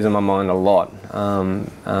plays on my mind a lot,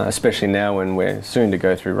 especially now when we're soon to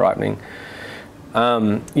go through ripening.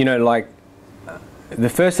 You know, like the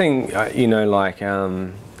first thing, you know, like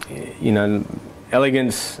you know,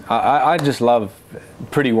 elegance. I just love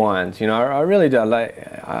pretty wines. You know, I really do.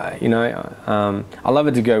 You know, I love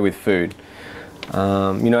it to go with food.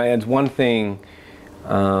 You know, it's one thing.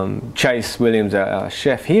 Chase Williams, our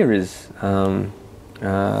chef here, is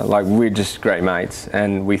like we're just great mates,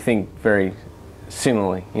 and we think very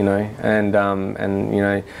similarly, you know, and you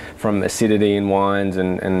know, from acidity in wines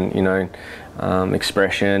and you know,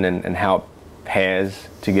 expression and how it pairs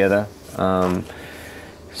together.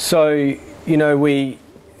 So you know,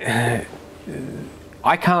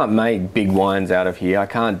 I can't make big wines out of here. I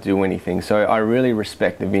can't do anything. So I really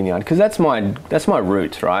respect the vineyard, because that's my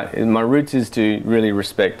roots, right? My roots is to really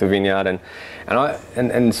respect the vineyard,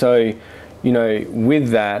 and so, you know, with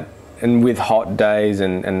that and with hot days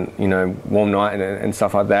and you know, warm night and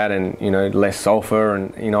stuff like that, and you know, less sulfur,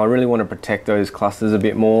 and you know, I really want to protect those clusters a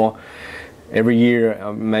bit more every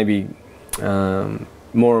year, maybe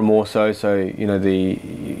more and more so. So you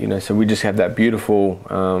know, so we just have that beautiful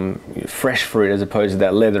fresh fruit as opposed to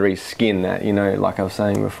that leathery skin that, you know, like I was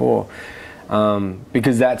saying before,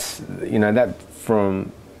 because that's, you know,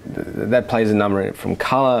 that plays a number from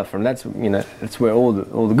color, from that's, you know, that's where all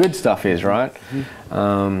the good stuff is, right?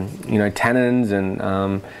 Mm-hmm. You know, tannins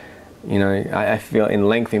and you know, I feel in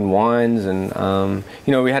length in wines, and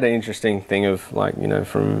you know, we had an interesting thing of like, you know,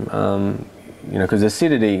 from you know, because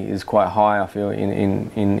acidity is quite high, I feel,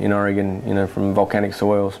 in Oregon, you know, from volcanic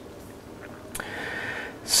soils.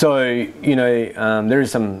 So, you know, there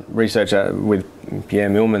is some research with Pierre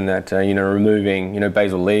Millman that, you know, removing, you know,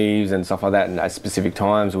 basil leaves and stuff like that at specific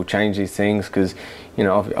times will change these things, because, you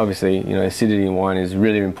know, obviously, you know, acidity in wine is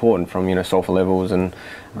really important from, you know, sulfur levels and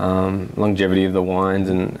longevity of the wines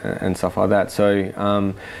and stuff like that.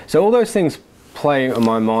 So, so all those things play on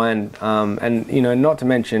my mind, and you know, not to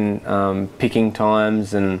mention picking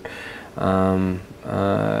times and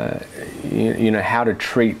you know, how to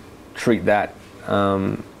treat that,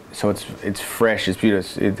 so it's fresh, it's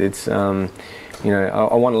beautiful, it's you know,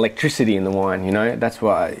 I want electricity in the wine, you know, that's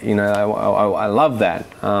why, you know, I love that.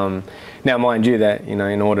 Now mind you that, you know,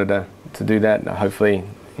 in order to do that, hopefully,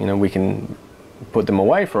 you know, we can put them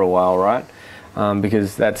away for a while, right?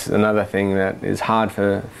 Because that's another thing that is hard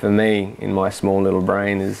for me in my small little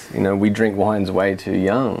brain is, you know, we drink wines way too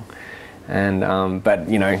young, and but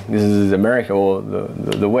you know, this is America or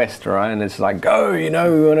the West, right? And it's like, go, you know,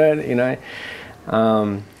 we want to, you know,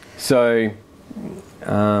 so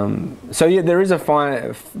yeah, there is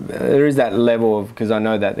that level of, because I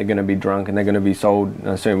know that they're going to be drunk and they're going to be sold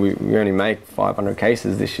soon. We only make 500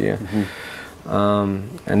 cases this year, mm-hmm.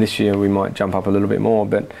 And this year we might jump up a little bit more,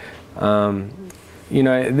 but. You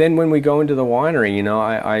know, then when we go into the winery, you know,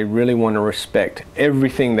 I really want to respect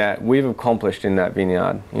everything that we've accomplished in that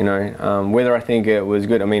vineyard, you know, whether I think it was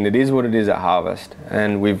good. I mean, it is what it is at harvest,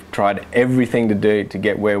 and we've tried everything to do to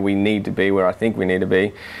get where we need to be, where I think we need to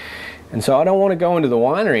be. And so I don't want to go into the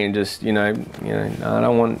winery and just, you know, I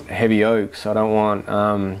don't want heavy oaks. I don't want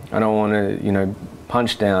to, you know,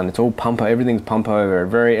 punch down. It's all everything's pump over,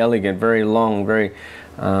 very elegant, very long, very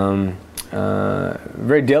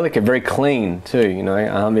delicate, very clean too, you know.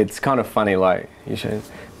 It's kind of funny, like you show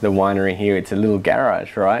the winery here, it's a little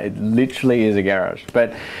garage, right? It literally is a garage,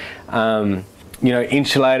 but you know,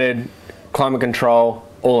 insulated, climate control,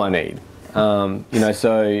 all I need. You know,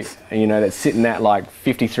 so you know, that's sitting at like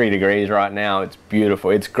 53 degrees right now. It's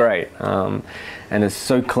beautiful, it's great, and it's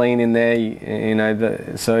so clean in there, you know.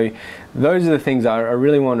 So those are the things I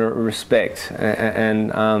really want to respect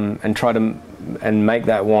and try to and make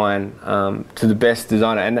that wine to the best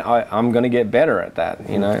designer, and I'm going to get better at that.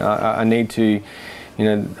 You know, I need to, you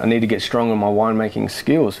know, I need to get strong on my winemaking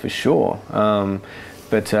skills for sure.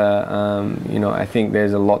 But you know, I think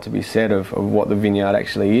there's a lot to be said of what the vineyard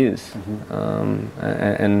actually is, mm-hmm.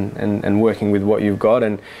 And working with what you've got,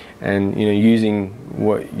 and you know, using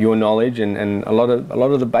what your knowledge and a lot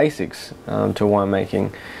of the basics to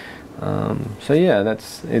winemaking. So yeah,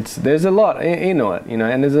 there's a lot in it, you know,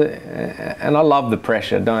 and I love the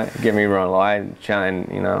pressure. Don't get me wrong,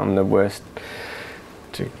 you know, I'm the worst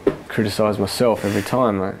to criticize myself every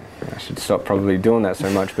time. I should stop probably doing that so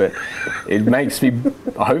much, but it makes me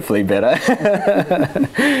hopefully better.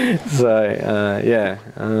 So yeah,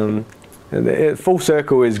 full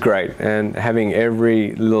circle is great, and having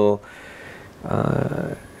every little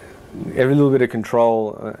bit of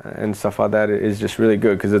control and stuff like that is just really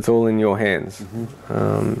good, because it's all in your hands,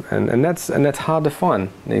 mm-hmm. And that's hard to find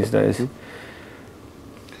these days.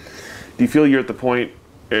 do you feel you're at the point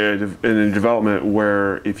in development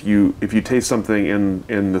where if you taste something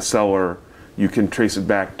in the cellar, you can trace it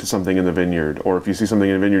back to something in the vineyard, or if you see something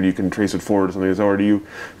in the vineyard, you can trace it forward to something else? Or do you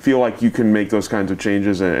feel like you can make those kinds of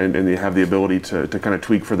changes and you have the ability to kind of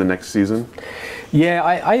tweak for the next season? Yeah,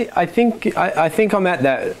 I think I'm at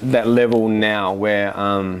that level now where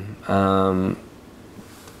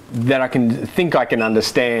that I can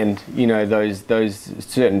understand, you know, those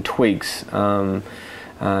certain tweaks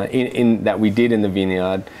in that we did in the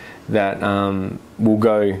vineyard that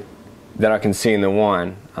that I can see in the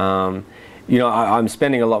wine. You know, I'm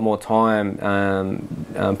spending a lot more time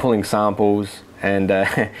pulling samples, and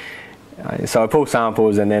so I pull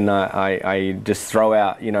samples, and then I just throw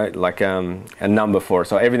out, you know, like a number for it.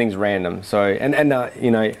 So everything's random. So and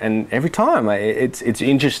you know, and every time it's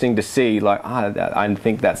interesting to see, like, I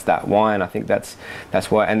think that's that wine. I think that's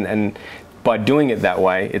why. And by doing it that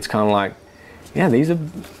way, it's kind of like, yeah,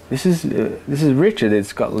 this is richer.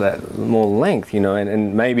 It's got that more length, you know,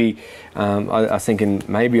 and maybe I was thinking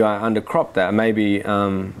maybe I undercropped that. Maybe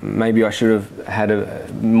I should have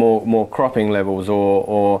had more cropping levels,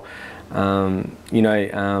 or you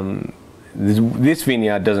know, this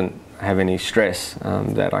vineyard doesn't have any stress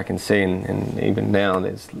that I can see, and even now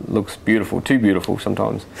it looks beautiful, too beautiful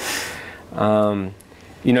sometimes.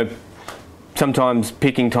 You know. Sometimes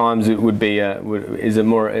picking times it would be is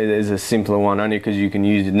a simpler one, only because you can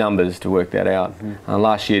use numbers to work that out.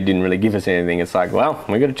 Last year didn't really give us anything. It's like, well,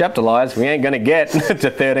 we got to chaptalize. We ain't going to get to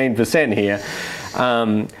 13% here.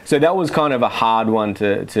 So that was kind of a hard one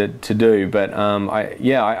to do. But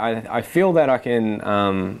I feel that I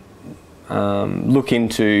can look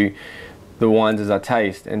into the wines as I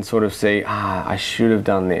taste and sort of see, I should have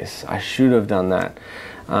done this. I should have done that.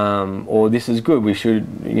 Or this is good. We should,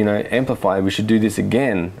 you know, amplify. We should do this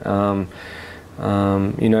again. You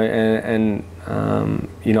know, and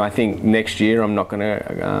you know, I think next year I'm not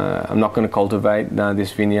gonna cultivate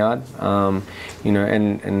this vineyard. You know,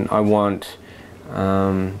 and I want,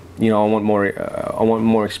 you know, I want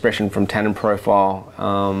more expression from tannin profile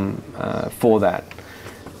for that.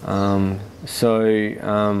 So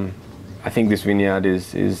I think this vineyard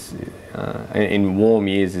is in warm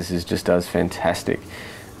years, this does fantastic.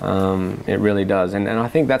 It really does, and I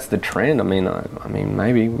think that's the trend. I mean,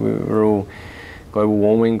 maybe we're all global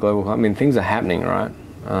warming, I mean, things are happening, right?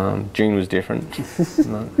 June was different,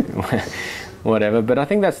 whatever. But I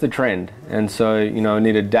think that's the trend, and so, you know, I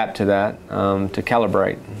need to adapt to that, to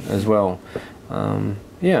calibrate as well.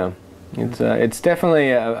 Yeah, it's definitely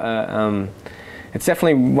it's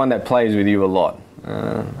definitely one that plays with you a lot.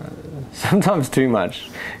 Sometimes too much.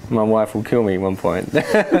 My wife will kill me at one point. You're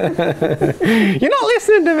not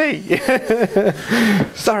listening to me.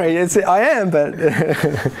 Sorry, I am, but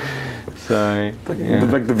so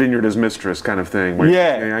like the vineyard is mistress kind of thing. Where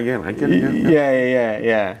I get it.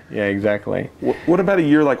 Yeah, exactly. What about a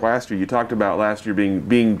year like last year? You talked about last year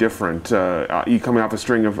being different. You coming off a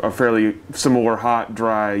string of fairly similar hot,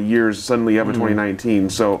 dry years. Suddenly you have a 2019.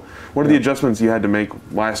 So what are the adjustments you had to make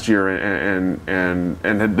last year,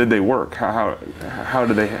 and did they work? How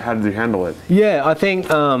did you handle it? Yeah, I think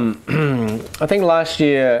last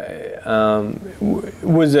year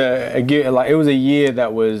was a year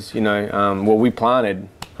that was, you know, well, we planted,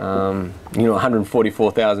 you know,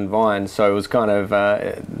 144,000 vines, so it was kind of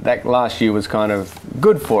that last year was kind of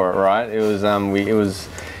good for it, right? It was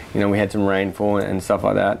you know, we had some rainfall and stuff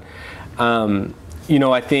like that. You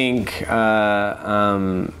know, I think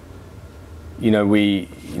you know,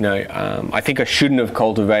 I think I shouldn't have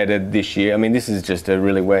cultivated this year. I mean, this is just a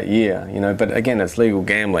really wet year, you know, but again, it's legal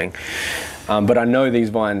gambling. But I know these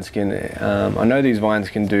vines can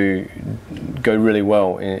go really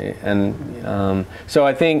well, and so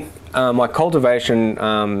I think my cultivation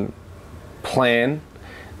plan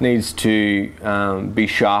needs to be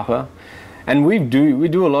sharper. And we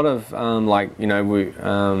do a lot of like, you know,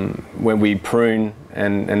 when we prune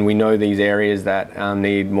and we know these areas that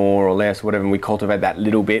need more or less, whatever, and we cultivate that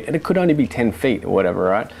little bit, and it could only be 10 feet or whatever,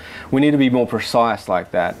 right? We need to be more precise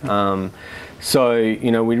like that. So,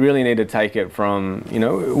 you know, we really need to take it from, you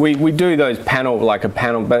know, we do those panel,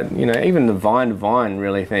 but, you know, even the vine to vine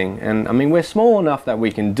really thing. And I mean, we're small enough that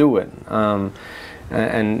we can do it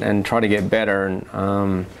and try to get better.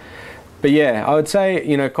 And but yeah, I would say,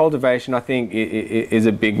 you know, cultivation, I think, is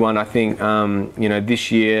a big one. I think, you know,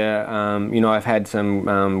 this year, you know, I've had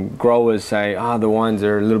some growers say, the wines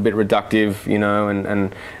are a little bit reductive, you know,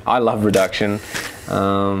 and I love reduction.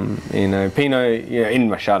 You know, Pinot, yeah, in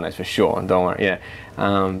my Chardonnays for sure. Don't worry, yeah.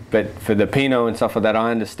 But for the Pinot and stuff like that,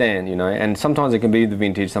 I understand, you know. And sometimes it can be the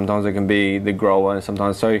vintage, sometimes it can be the grower, and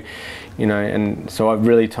sometimes so, you know. And so I've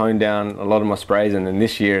really toned down a lot of my sprays. And then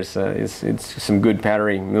this year it's some good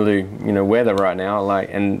powdery mildew, you know, weather right now. Like,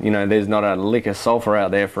 and you know, there's not a lick of sulfur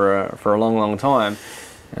out there for a long time.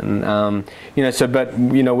 And you know, so but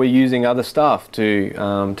you know, we're using other stuff to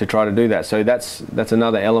try to do that. So that's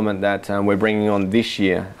another element that we're bringing on this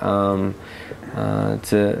year to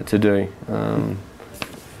do.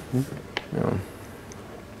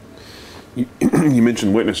 You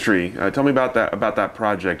mentioned Witness Tree. Tell me about that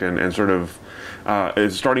project and sort of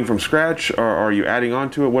is it starting from scratch, or are you adding on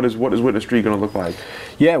to it? What is Witness Tree going to look like?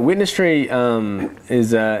 Yeah, Witness Tree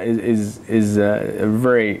is a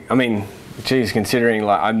very, I mean, geez, considering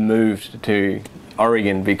like I moved to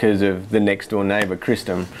Oregon because of the next door neighbor,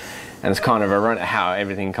 Christum, and it's kind of a how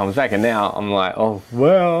everything comes back. And now I'm like, oh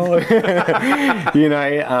well, you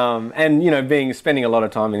know, and you know, spending a lot of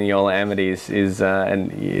time in the Yola Amities is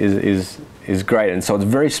great, and so it's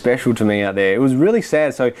very special to me out there. It was really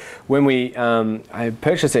sad. So when I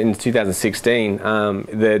purchased it in 2016,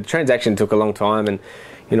 the transaction took a long time, and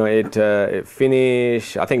you know, it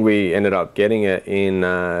finished. I think we ended up getting it in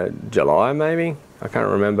July, maybe. I can't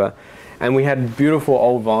remember. And we had beautiful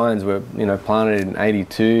old vines were, you know, planted in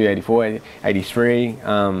 82, 84, 83,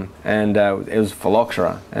 and it was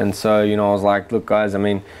phylloxera. And so, you know, I was like, look guys, I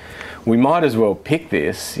mean, we might as well pick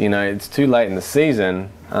this, you know, it's too late in the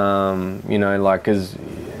season, you know, like, cause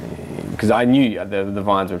I knew the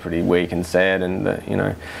vines were pretty weak and sad, and you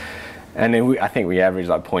know, and then I think we averaged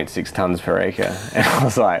like 0.6 tons per acre. And I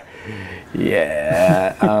was like,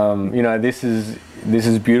 yeah, you know, this is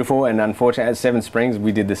beautiful. And unfortunately at Seven Springs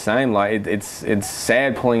we did the same. Like it's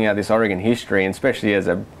sad pulling out this Oregon history, and especially as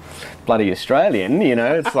a bloody Australian, you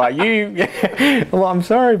know, it's like you well, I'm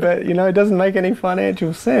sorry, but you know, it doesn't make any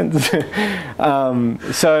financial sense.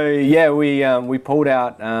 So yeah, we pulled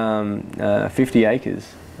out 50 acres.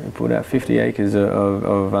 We pulled out 50 acres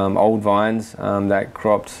of old vines that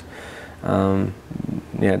cropped.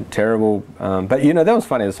 Yeah, terrible. But you know, that was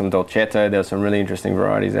funny. There's some Dolcetto. There were some really interesting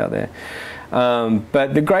varieties out there.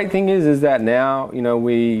 But the great thing is that now, you know,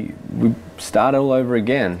 we start all over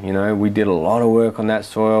again. You know, we did a lot of work on that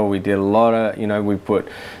soil. We did a lot of, you know, we put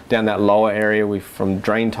down that lower area from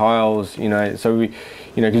drain tiles. You know, so we,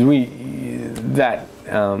 you know, because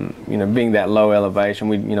you know, being that low elevation,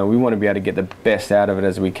 we want to be able to get the best out of it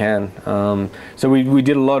as we can. So we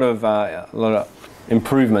did a lot of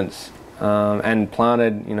improvements. And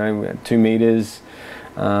planted, you know, 2 meters,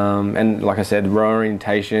 and like I said, row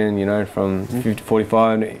orientation, you know, from 50 to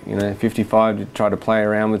 45, you know, 55 to try to play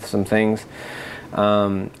around with some things,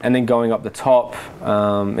 and then going up the top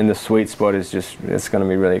in the sweet spot is just, it's going to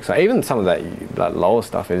be really exciting. Even some of that lower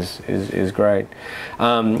stuff is great.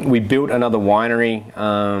 We built another winery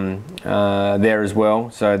there as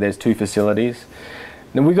well, so there's 2 facilities.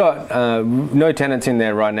 Now we got no tenants in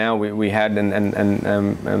there right now. We had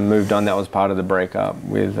and moved on. That was part of the breakup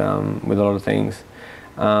with a lot of things.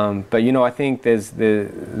 But you know, I think there's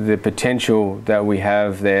the potential that we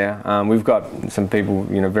have there. We've got some people,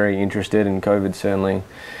 you know, very interested, and COVID certainly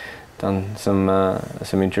done some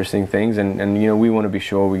interesting things. And you know, we want to be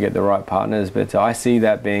sure we get the right partners. But I see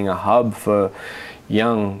that being a hub for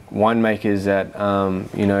young winemakers that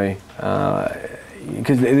you know.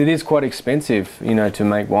 Because it is quite expensive, you know, to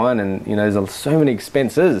make wine, and you know, there's so many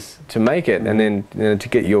expenses to make it, and then you know, to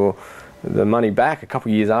get the money back a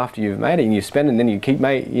couple of years after you've made it, and you spend it, and then you keep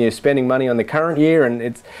spending money on the current year, and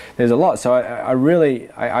there's a lot. So I really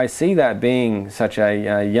see that being such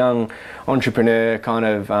a young entrepreneur kind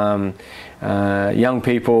of young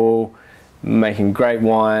people making great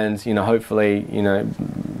wines, you know, hopefully, you know,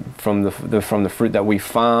 from the fruit that we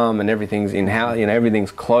farm, and everything's in-house, you know,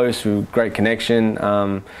 everything's close with great connection.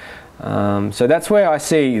 So that's where I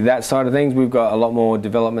see that side of things. We've got a lot more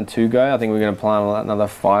development to go. I think we're going to plant another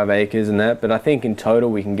 5 acres and that, but I think in total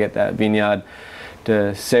we can get that vineyard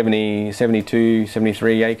to 70, 72,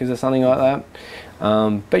 73 acres or something like that.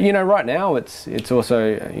 But you know, right now it's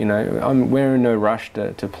also, you know, we're in no rush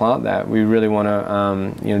to plant that. We really want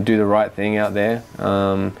to you know, do the right thing out there.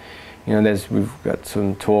 You know, we've got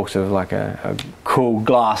some talks of like a cool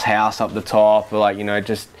glass house up the top, or like, you know,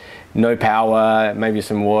 just no power, maybe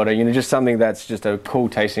some water, you know, just something that's just a cool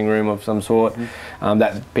tasting room of some sort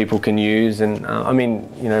that people can use. And I mean,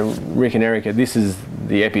 you know, Rick and Erica, this is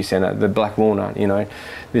the epicenter, the Black Walnut. You know,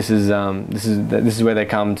 this is where they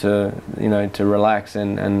come to, you know, to relax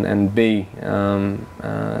and be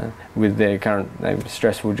with their current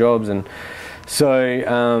stressful jobs. And So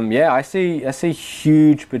yeah, I see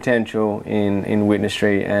huge potential in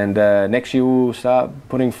witnessry, and next year we'll start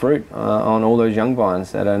putting fruit on all those young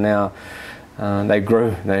vines that are now. They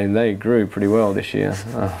grew pretty well this year.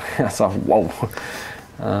 I was like, whoa.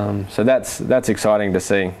 So that's exciting to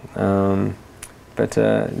see. But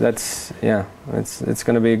it's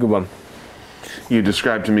going to be a good one. You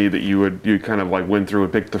described to me that you kind of like went through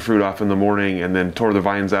and picked the fruit off in the morning and then tore the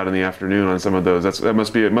vines out in the afternoon on some of those. It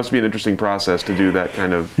must be an interesting process to do that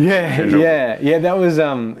kind of. Yeah.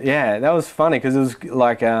 That was funny because it was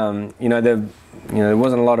like there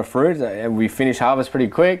wasn't a lot of fruit. We finished harvest pretty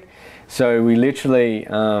quick. So we literally,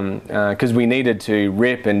 because we needed to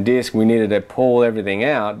rip and disc, we needed to pull everything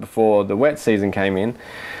out before the wet season came in.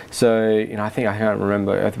 So, I can't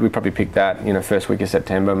remember, we probably picked that, first week of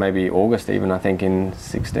September, maybe August even, I think in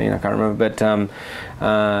 16, I can't remember. But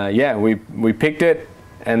we picked it,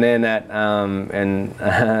 and then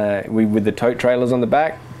we with the tote trailers on the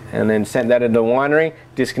back, and then sent that into the winery,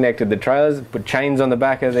 disconnected the trailers, put chains on the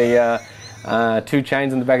back of the, 2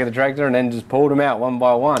 chains on the back of the tractor, and then just pulled them out one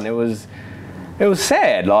by one. It was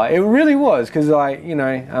sad, like it really was, because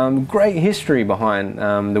great history behind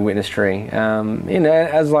the witness tree.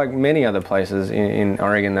 As like many other places in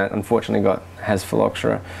Oregon that unfortunately has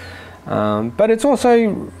phylloxera. But it's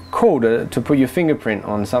also cool to put your fingerprint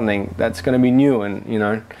on something that's going to be new,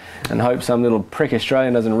 and hope some little prick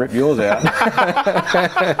Australian doesn't rip yours out.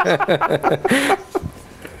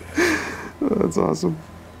 That's awesome.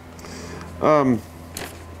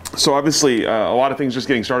 So obviously, a lot of things just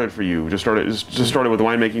getting started for you. Just started with the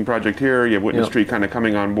winemaking project here. You have Witness Tree kind of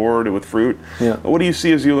coming on board with fruit. Yeah. What do you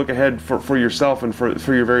see as you look ahead for yourself and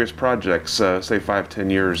for your various projects, say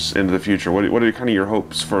 5-10 years into the future? What are kind of your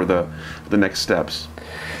hopes for the next steps?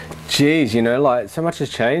 Geez, like so much has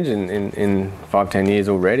changed in 5-10 years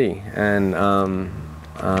already, and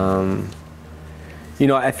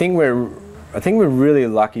I think we're really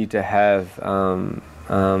lucky to have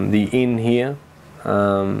the inn here,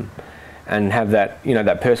 and have that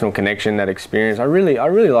that personal connection, that experience. I really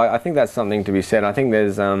like. I think that's something to be said. I think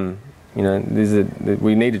there's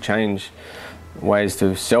we need to change ways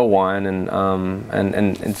to sell wine, and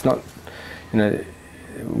it's not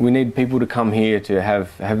we need people to come here to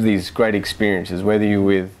have these great experiences. Whether you're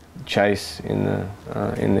with Chase in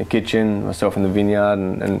the kitchen, myself in the vineyard,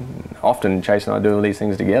 and often Chase and I do all these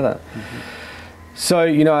things together. Mm-hmm. So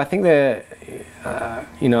I think that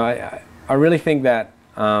I really think that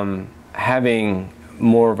having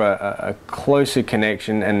more of a closer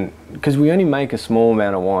connection, and because we only make a small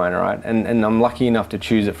amount of wine, right? And I'm lucky enough to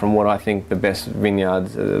choose it from what I think the best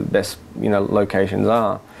vineyards, the best locations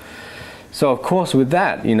are. So of course with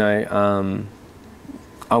that,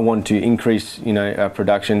 I want to increase our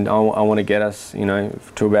production. I want to get us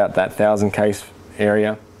to about that 1,000 case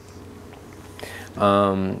area.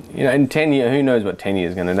 In 10 years, who knows what 10 years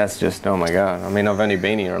is going to, that's just, oh my God. I mean, I've only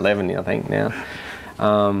been here 11, I think now.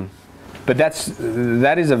 But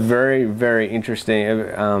that is a very, very interesting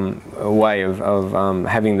way of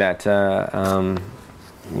having that,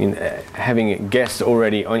 having guests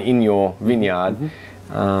already in your vineyard,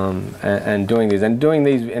 and doing these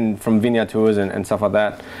and from vineyard tours and stuff like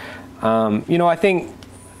that. I think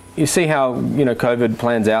you see how COVID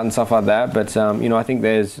plans out and stuff like that, but I think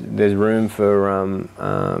there's room for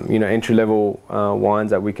entry level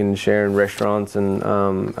wines that we can share in restaurants, and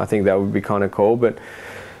I think that would be kind of cool. But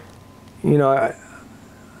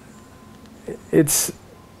it's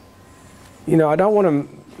I don't want to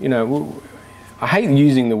I hate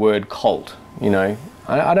using the word cult.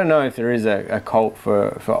 I don't know if there is a cult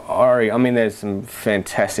for Oregon. I mean, there's some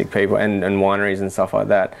fantastic people and wineries and stuff like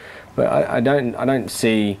that. But I don't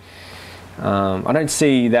see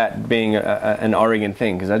that being an Oregon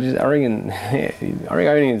thing, because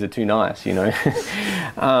Oregonians are too nice,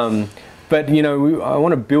 But I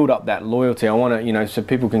want to build up that loyalty. I want to, so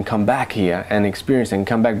people can come back here and experience and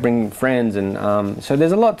come back, bring friends, and so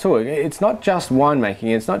there's a lot to it. It's not just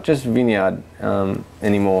winemaking. It's not just vineyard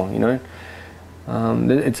anymore.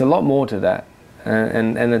 It's a lot more to that,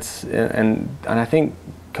 and I think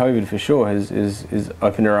COVID for sure is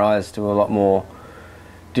opened our eyes to a lot more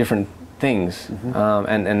different things,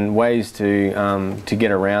 and ways to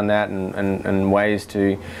get around that, and ways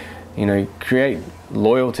to create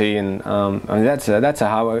loyalty, and I mean that's a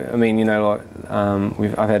hard. I mean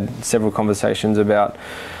I've had several conversations about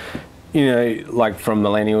like from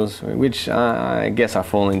millennials, which I guess I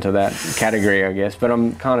fall into that category, I guess, but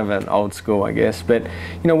I'm kind of an old school, I guess. But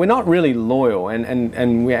we're not really loyal,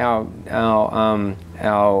 and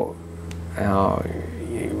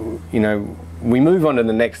we move on to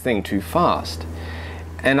the next thing too fast.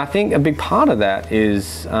 And I think a big part of that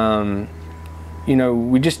is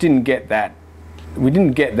we just didn't get that. We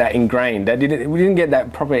didn't get that ingrained. We didn't get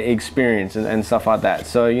that proper experience and stuff like that.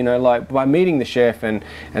 So like by meeting the chef and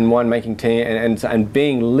winemaking team and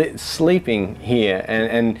being sleeping here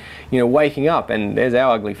and waking up and there's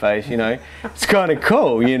our ugly face. It's kind of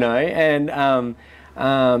cool.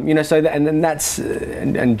 So that, and that's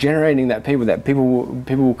and generating that people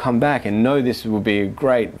will come back and know this will be a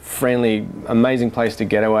great, friendly, amazing place to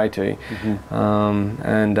get away to,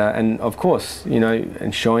 and of course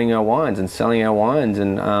and showing our wines and selling our wines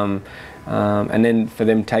and then for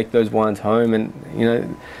them to take those wines home and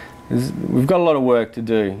we've got a lot of work to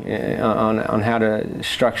do on how to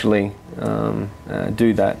structurally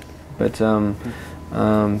do that, but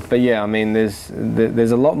yeah, I mean, there's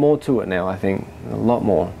a lot more to it now. I think a lot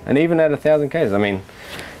more, and even at 1,000 k's, I mean,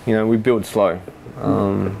 we build slow,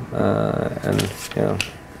 and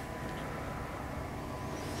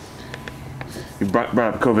You brought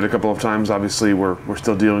up COVID a couple of times. Obviously, we're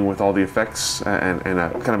still dealing with all the effects and a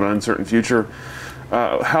kind of an uncertain future.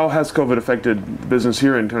 How has COVID affected business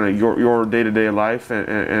here and kind of your day-to-day life,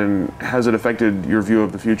 and has it affected your view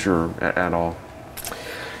of the future at all?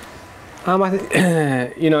 I think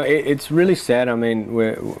it's really sad. I mean,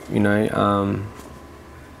 we're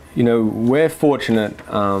fortunate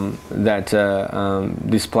that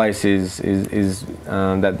this place is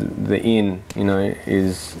that the inn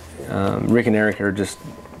is Rick and Eric are just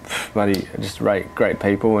great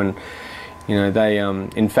people, and they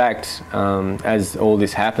in fact as all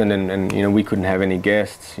this happened and we couldn't have any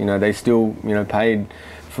guests, they still paid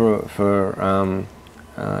for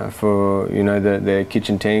the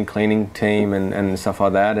kitchen team, cleaning team, and stuff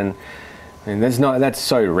like that, and that's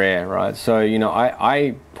so rare, right? So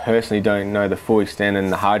I personally don't know the full extent and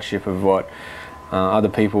the hardship of what other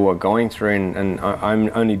people are going through, and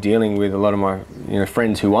I'm only dealing with a lot of my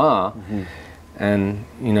friends who are, and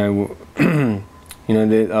a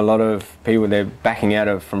lot of people, they're backing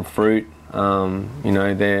out from fruit,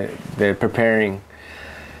 they're preparing.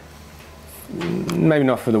 Maybe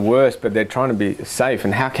not for the worst, but they're trying to be safe.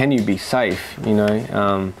 And how can you be safe?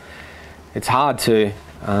 It's hard to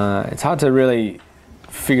really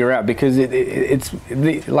figure out, because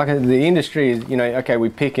the industry is okay. We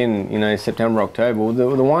pick in September, October. Well,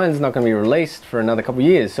 the wine's not going to be released for another couple of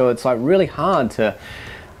years, so it's like really hard to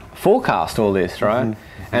forecast all this, right?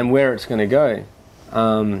 And where it's going to go.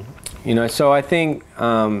 So I think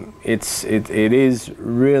it is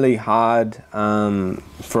really hard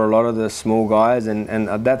for a lot of the small guys, and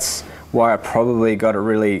that's why I probably got a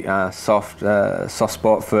really soft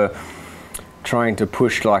spot for trying to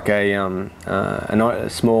push like a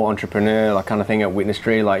small entrepreneur like kind of thing at Witness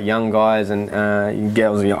Tree, like young guys and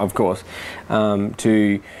girls, of course,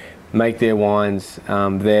 to make their wines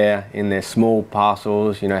there in their small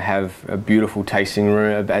parcels, have a beautiful tasting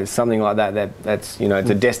room, something like that's it's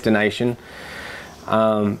a destination.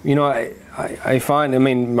 I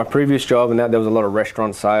find, my previous job and that, there was a lot of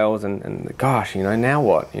restaurant sales and gosh, now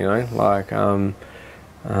what, and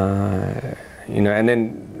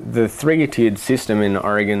then the three-tiered system in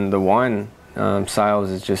Oregon, the wine sales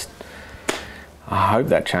is just, I hope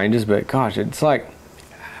that changes, but gosh, it's like,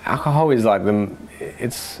 alcohol is like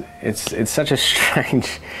it's such a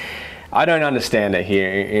strange, I don't understand it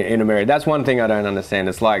here in America. That's one thing I don't understand.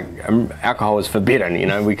 It's like alcohol is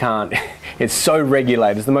forbidden, we can't, it's so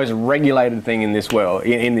regulated. It's the most regulated thing in this world,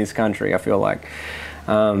 in this country, I feel like.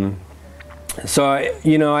 So,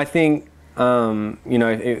 I think,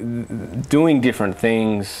 doing different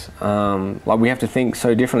things, like we have to think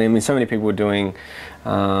so differently. So many people are doing,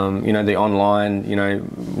 the online,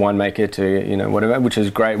 winemaker to, whatever, which is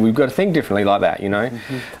great. We've got to think differently like that,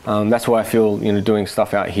 That's why I feel, doing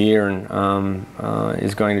stuff out here and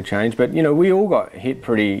is going to change. But, we all got hit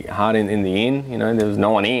pretty hard in the inn, there was no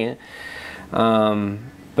one here. We'll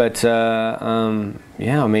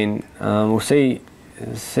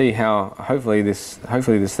see how hopefully this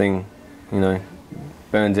thing,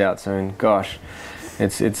 burns out soon. Gosh,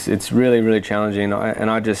 it's really, really challenging, and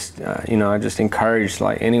I just encourage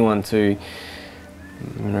like anyone to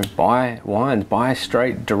buy wines, buy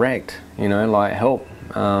straight direct, like help,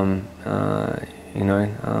 so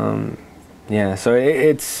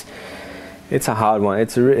it's a hard one.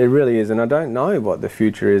 It really is, and I don't know what the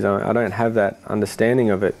future is. I don't have that understanding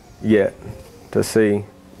of it yet to see.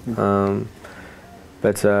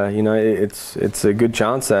 But it's a good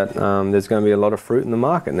chance that there's going to be a lot of fruit in the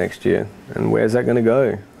market next year, and where's that going to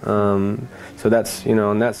go? So that's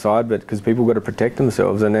on that side, but because people got to protect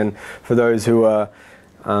themselves, and then for those who are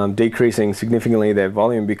decreasing significantly their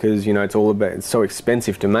volume because it's so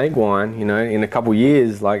expensive to make wine. In a couple of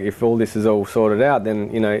years, like if all this is all sorted out, then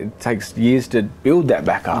it takes years to build that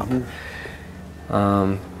back up.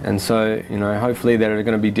 And so, you know, hopefully there are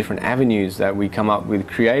going to be different avenues that we come up with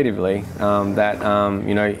creatively that,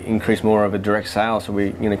 you know, increase more of a direct sale. So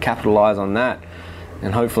we, you know, capitalize on that,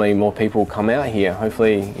 and hopefully more people come out here.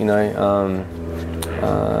 Hopefully, you know,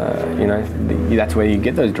 that's where you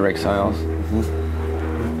get those direct sales.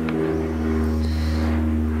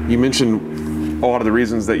 You mentioned a lot of the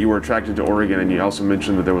reasons that you were attracted to Oregon, and you also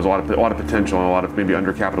mentioned that there was a lot of potential and a lot of maybe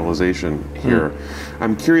undercapitalization here.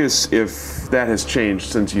 I'm curious if that has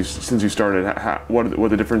changed since you started. What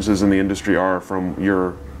the differences in the industry are from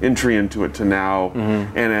your entry into it to now,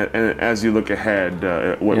 and as you look ahead,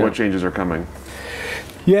 what changes are coming?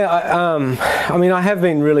 Yeah, I mean, I have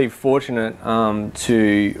been really fortunate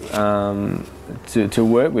to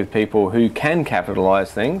work with people who can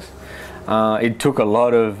capitalize things. It took a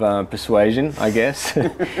lot of persuasion, I guess,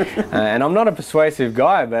 and I'm not a persuasive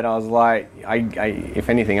guy, but I was like, if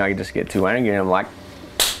anything, I just get too angry, and I'm like,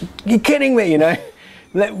 you're kidding me, you know,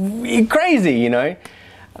 you're crazy, you know.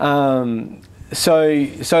 So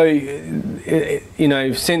you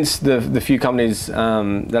know, since the few companies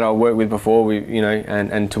that I worked with before, you know,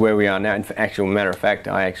 and to where we are now, in actual matter of fact,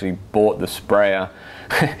 I actually bought the sprayer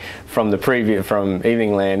from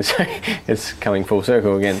Evening Land, so it's coming full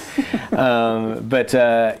circle again. But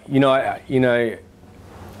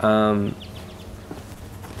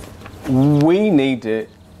we need to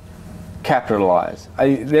capitalize.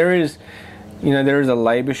 There is a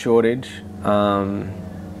labor shortage.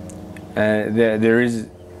 There is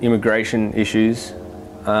immigration issues,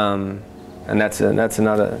 and that's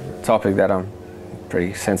another topic that I'm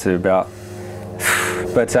pretty sensitive about.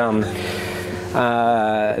 But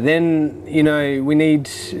then, you know, we need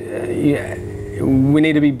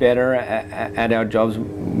to be better at our jobs.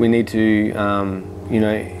 We need to, you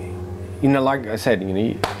know, like I said, you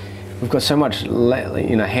know, we've got so much, you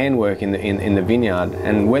know, handwork in the vineyard,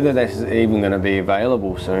 and whether that's even going to be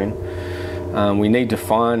available soon. We need to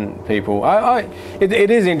find people.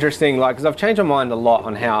 It is interesting, like, because I've changed my mind a lot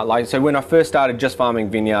on how, like, so when I first started just farming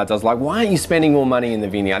vineyards, I was like, why aren't you spending more money in the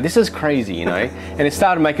vineyard? This is crazy, you know. And it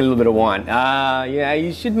started making a little bit of wine. Yeah,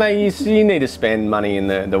 you need to spend money in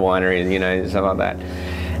the winery, you know, stuff like that.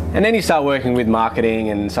 And then you start working with marketing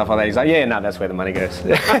and stuff like that. He's like, yeah, no, that's where the money goes.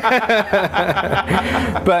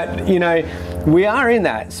 But, you know, we are in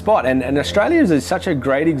that spot, and Australia is such a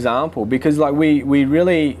great example, because, like, we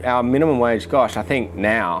really, our minimum wage, gosh, I think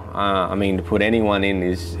now, I mean, to put anyone in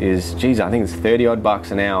is geez, I think it's 30 odd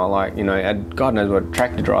bucks an hour, like, you know, and God knows what,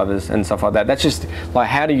 tractor drivers and stuff like that. That's just, like,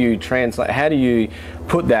 how do you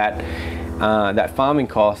put that farming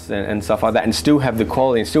costs and stuff like that, and still have the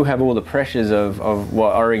quality and still have all the pressures of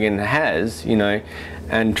what Oregon has, you know,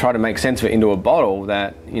 and try to make sense of it into a bottle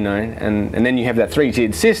that, you know, and then you have that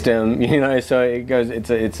 3-tiered system, you know, so it goes, it's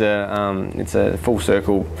a full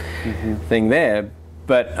circle thing there.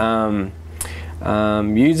 But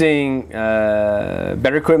using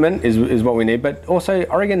better equipment is what we need, but also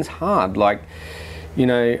Oregon's hard. Like, you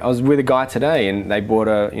know, I was with a guy today, and they bought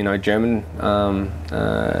a, you know, German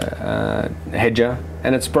hedger,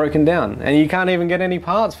 and it's broken down, and you can't even get any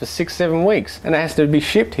parts for 6-7 weeks, and it has to be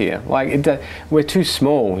shipped here. Like, we're too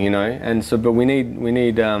small, you know, and so, but we need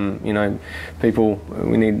you know, people,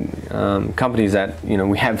 we need companies that, you know,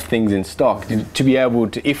 we have things in stock to be able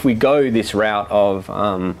to, if we go this route of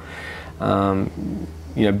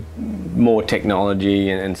you know, more technology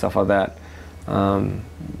and stuff like that.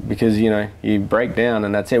 Because, you know, you break down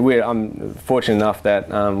and that's it. I'm fortunate enough that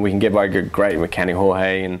we can get by a great mechanic,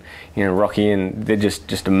 Jorge and, you know, Rocky, and they're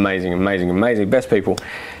just amazing, best people.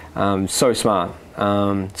 So smart.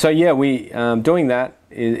 So yeah, we doing that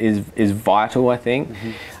is vital, I think.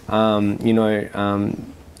 You know,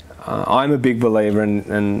 I'm a big believer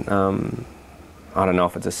in I don't know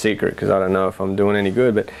if it's a secret, because I don't know if I'm doing any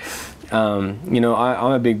good, but you know,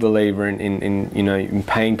 I'm a big believer in you know, in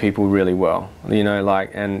paying people really well, you know,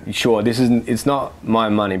 like, and sure, it's not my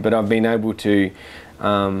money, but I've been able to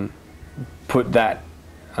put that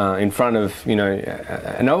in front of, you know,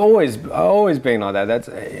 and I've always been like that. That's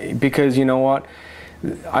because, you know what,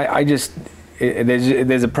 there's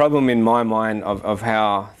a problem in my mind of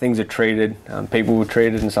how things are treated, people were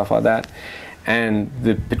treated and stuff like that, and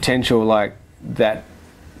the potential, like, that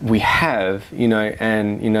we have, you know,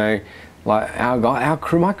 and, you know, like, our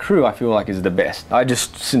crew, my crew, I feel like is the best. I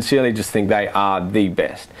just sincerely just think they are the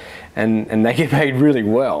best, and they get paid really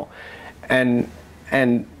well, and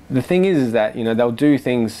the thing is that, you know, they'll do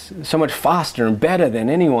things so much faster and better than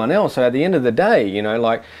anyone else. So at the end of the day, you know,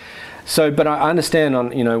 like, But I understand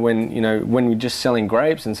when we're just selling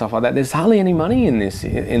grapes and stuff like that, there's hardly any money in this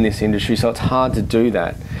industry, so it's hard to do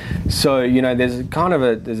that. So there's kind of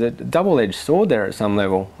a double-edged sword there at some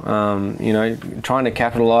level. Trying to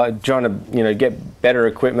capitalize, trying to get better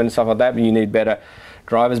equipment and stuff like that, but you need better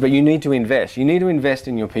drivers. But you need to invest. You need to invest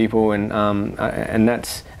in your people, and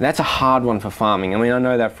that's a hard one for farming. I mean, I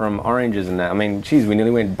know that from oranges and that. I mean, geez, we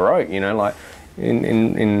nearly went broke. Like.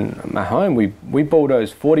 In my home, we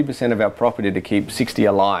bulldozed 40% of our property to keep 60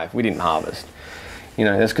 alive. We didn't harvest.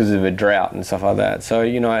 That's because of a drought and stuff like that. So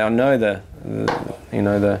I know the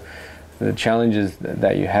challenges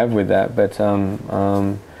that you have with that. But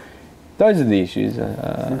those are the issues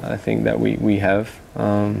I think that we have.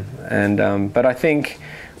 But I think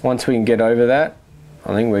once we can get over that,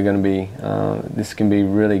 I think we're going to be. This can be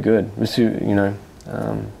really good.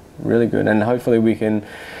 Really good, and hopefully we can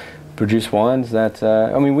produce wines that,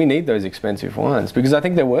 we need those expensive wines because I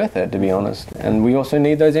think they're worth it, to be honest. And we also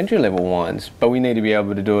need those entry-level wines, but we need to be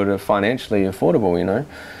able to do it financially affordable,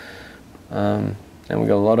 and we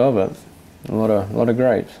got a lot of it, a lot of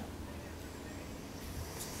grapes.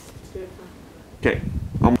 Okay.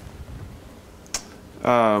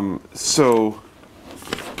 So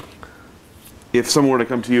if someone were to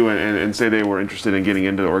come to you and say they were interested in getting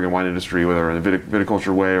into the Oregon wine industry, whether in a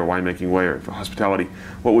viticulture way or winemaking way or hospitality,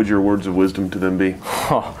 what would your words of wisdom to them be?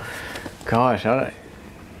 Oh, gosh, I'm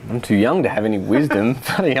too young to have any wisdom.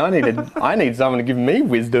 I need someone to give me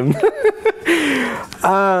wisdom.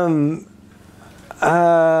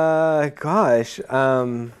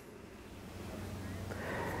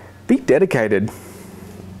 Be dedicated.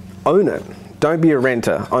 Own it. Don't be a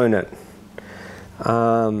renter. Own it.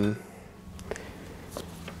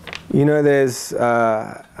 There's,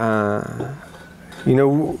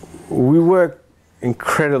 we work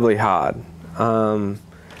incredibly hard,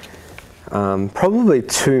 probably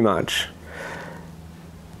too much.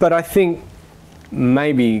 But I think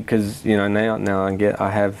maybe because, now I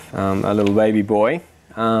have a little baby boy,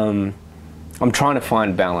 I'm trying to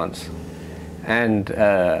find balance. And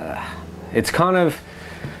it's kind of,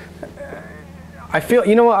 I feel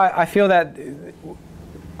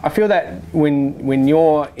that when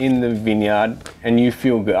you're in the vineyard and you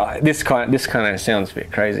feel good, this kind of sounds a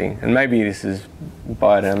bit crazy, and maybe this is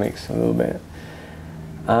biodynamics a little bit.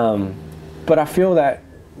 But I feel that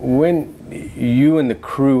when you and the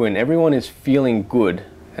crew and everyone is feeling good,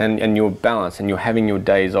 and you're balanced, and you're having your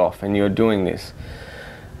days off, and you're doing this,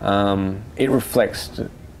 it reflects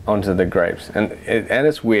onto the grapes, and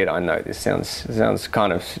it's weird. I know this sounds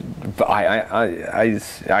kind of, but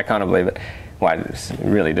I kind of believe it. Well, I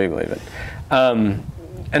really do believe it.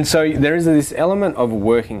 And so there is this element of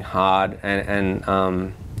working hard and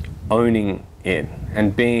owning it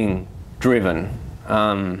and being driven.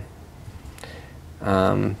 Don't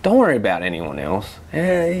worry about anyone else.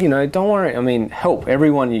 Don't worry. I mean, help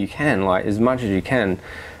everyone you can, like as much as you can.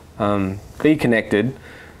 Be connected.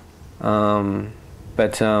 Own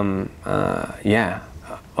those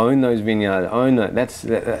vineyards. Own that. That's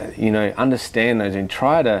understand those and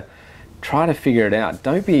try to figure it out.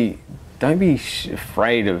 Don't be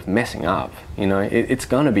afraid of messing up. It's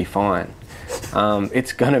gonna be fine.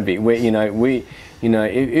 It's gonna be.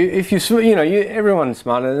 If everyone's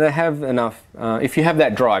smart and they have enough. If you have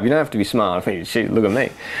that drive, you don't have to be smart. Shoot, look at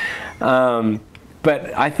me.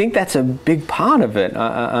 But I think that's a big part of it.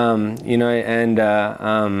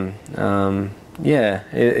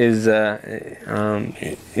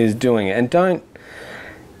 Is doing it, and don't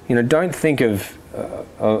think of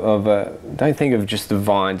don't think of just the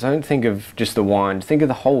vines, don't think of just the wines, think of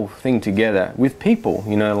the whole thing together with people,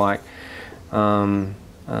 how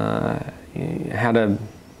to,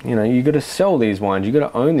 you got to sell these wines, you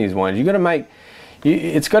got to own these wines, you got to make,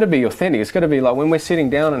 it's got to be authentic. It's got to be like when we're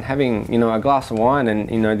sitting down and having, a glass of wine,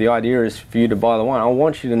 and the idea is for you to buy the wine. I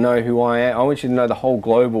want you to know who I am. I want you to know the whole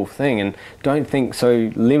global thing, and don't think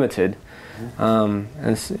so limited.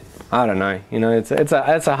 And I don't know. It's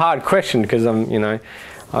a hard question because I've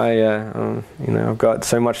got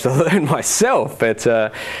so much to learn myself. But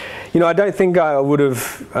I don't think I would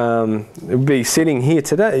have be sitting here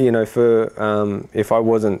today. For if I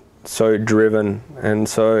wasn't so driven and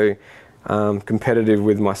so competitive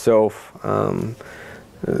with myself.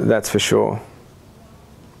 That's for sure.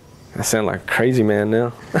 I sound like a crazy man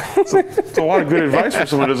now. It's a lot of good advice for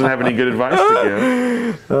someone who doesn't have any good advice to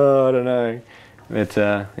give. Oh, I don't know. But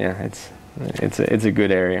it's a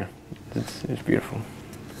good area. It's beautiful.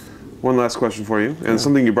 One last question for you, and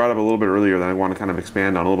something you brought up a little bit earlier that I want to kind of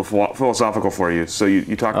expand on, a little philosophical for you. So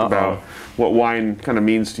you talked about what wine kind of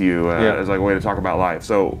means to you as like a way to talk about life.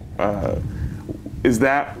 So is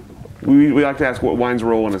that We like to ask what wine's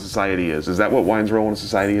role in a society is. Is that what wine's role in a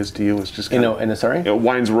society is to you? It's just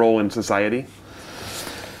wine's role in society.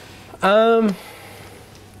 I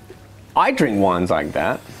drink wines like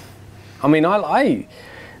that. I mean, I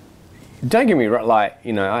don't get me wrong. Like,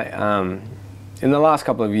 you know, in the last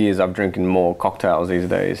couple of years, I've drinking more cocktails these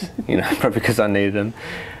days. You know, probably because I need them.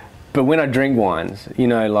 But when I drink wines, you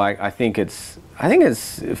know, like I think it's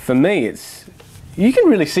for me, it's you can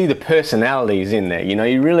really see the personalities in there. You know,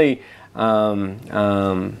 you really.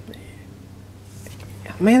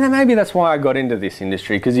 Maybe that's why I got into this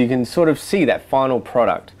industry, because you can sort of see that final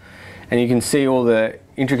product, and you can see all the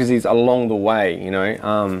intricacies along the way. You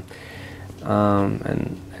know,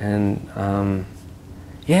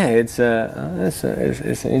 yeah, it's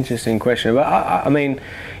an interesting question. But I mean,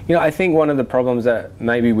 you know, I think one of the problems that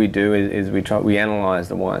maybe we do is we analyze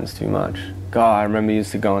the wines too much. God, I remember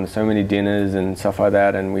used to go on so many dinners and stuff like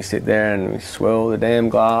that, and we sit there and we swirl the damn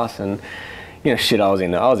glass, and you know, shit, I was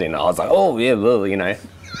like, oh yeah, well, you know.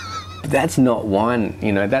 But that's not wine,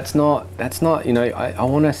 you know. That's not. You know, I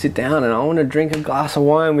want to sit down and I want to drink a glass of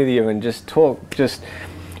wine with you and just talk, just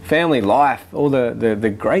family life, all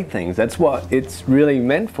the great things. That's what it's really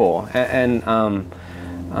meant for. And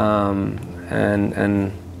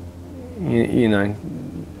you know,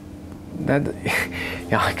 that,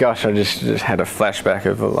 yeah, gosh, I just had a flashback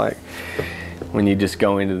of like when you just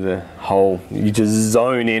go into the whole, you just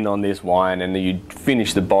zone in on this wine, and then you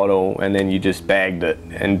finish the bottle, and then you just bagged it,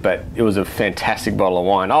 but it was a fantastic bottle of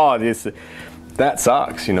wine. Oh, that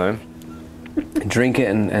sucks, you know. Drink it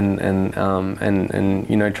and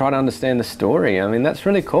you know, try to understand the story. I mean, that's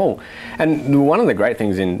really cool. And one of the great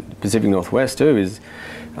things in Pacific Northwest too is,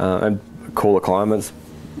 and cooler climates,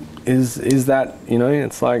 is that, you know,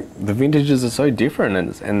 it's like the vintages are so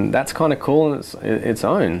different, and that's kind of cool in its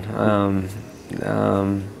own.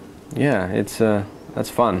 Yeah, that's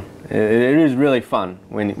fun. It is really fun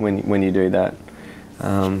when you do that.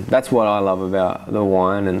 That's what I love about the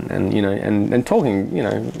wine, and you know, and talking, you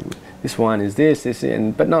know, this wine is this,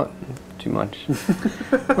 but not too much.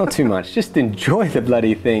 Not too much. Just enjoy the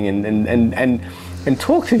bloody thing, and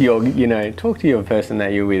talk to your person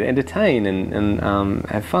that you're with, entertain and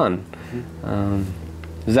have fun.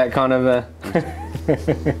 Is that kind of a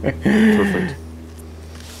perfect?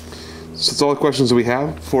 So that's all the questions we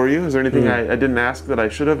have for you. Is there anything I didn't ask that I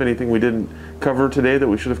should have? Anything we didn't cover today that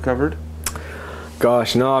we should have covered?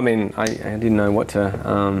 Gosh, no. I mean, I didn't know what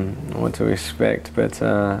to expect, but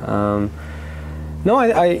no.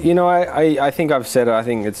 I think I've said it. I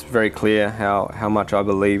think it's very clear how much I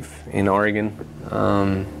believe in Oregon.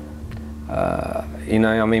 You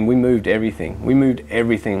know, I mean, we moved everything. We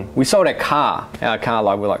sold our car.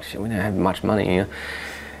 Like, we're like, shit, we don't have much money here.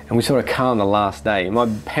 And we sold a car on the last day. My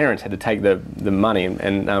parents had to take the money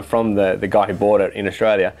and from the guy who bought it in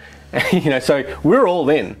Australia. You know, so we're all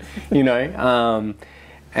in, you know.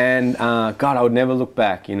 God, I would never look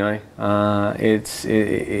back, you know. It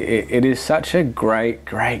is such a great,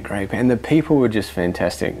 and the people were just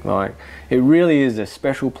fantastic. Like, it really is a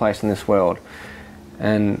special place in this world.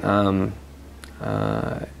 And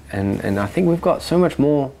I think we've got so much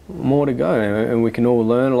more to go, and we can all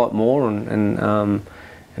learn a lot more and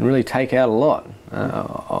really take out a lot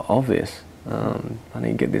of this. I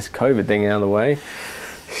need to get this COVID thing out of the way.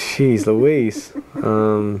 Jeez Louise.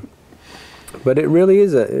 But it really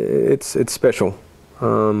is it's special.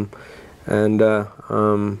 Yeah,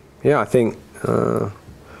 I think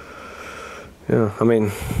yeah, I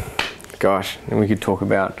mean, gosh, and we could talk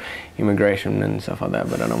about immigration and stuff like that,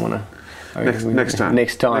 but I don't want to. Next time,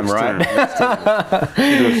 right? Next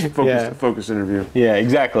time. Focus interview. Yeah,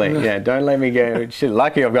 exactly. Yeah, don't let me go. Shit,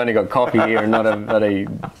 lucky I've only got coffee here and not a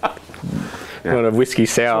whiskey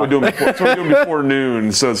sour. So we're doing before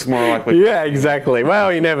noon, so it's more likely. Yeah, exactly.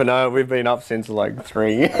 Well, you never know. We've been up since like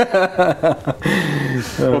 3. Well,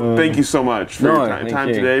 thank you so much for your time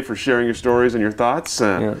today, for sharing your stories and your thoughts.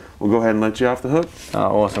 We'll go ahead and let you off the hook.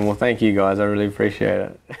 Oh, awesome. Well, thank you guys. I really appreciate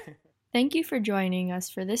it. Thank you for joining us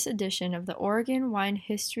for this edition of the Oregon Wine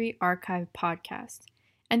History Archive podcast.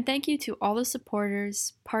 And thank you to all the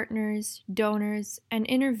supporters, partners, donors, and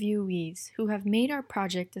interviewees who have made our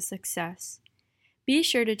project a success. Be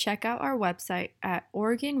sure to check out our website at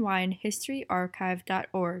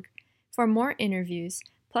OregonWineHistoryArchive.org for more interviews,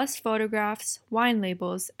 plus photographs, wine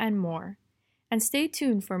labels, and more. And stay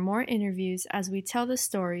tuned for more interviews as we tell the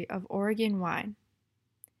story of Oregon wine.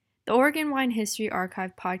 The Oregon Wine History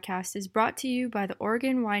Archive podcast is brought to you by the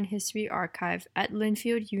Oregon Wine History Archive at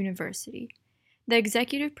Linfield University. The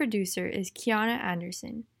executive producer is Kiana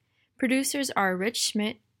Anderson. Producers are Rich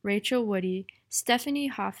Schmidt, Rachel Woody, Stephanie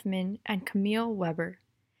Hoffman, and Camille Weber.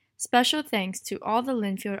 Special thanks to all the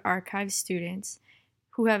Linfield Archive students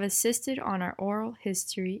who have assisted on our oral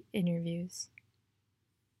history interviews.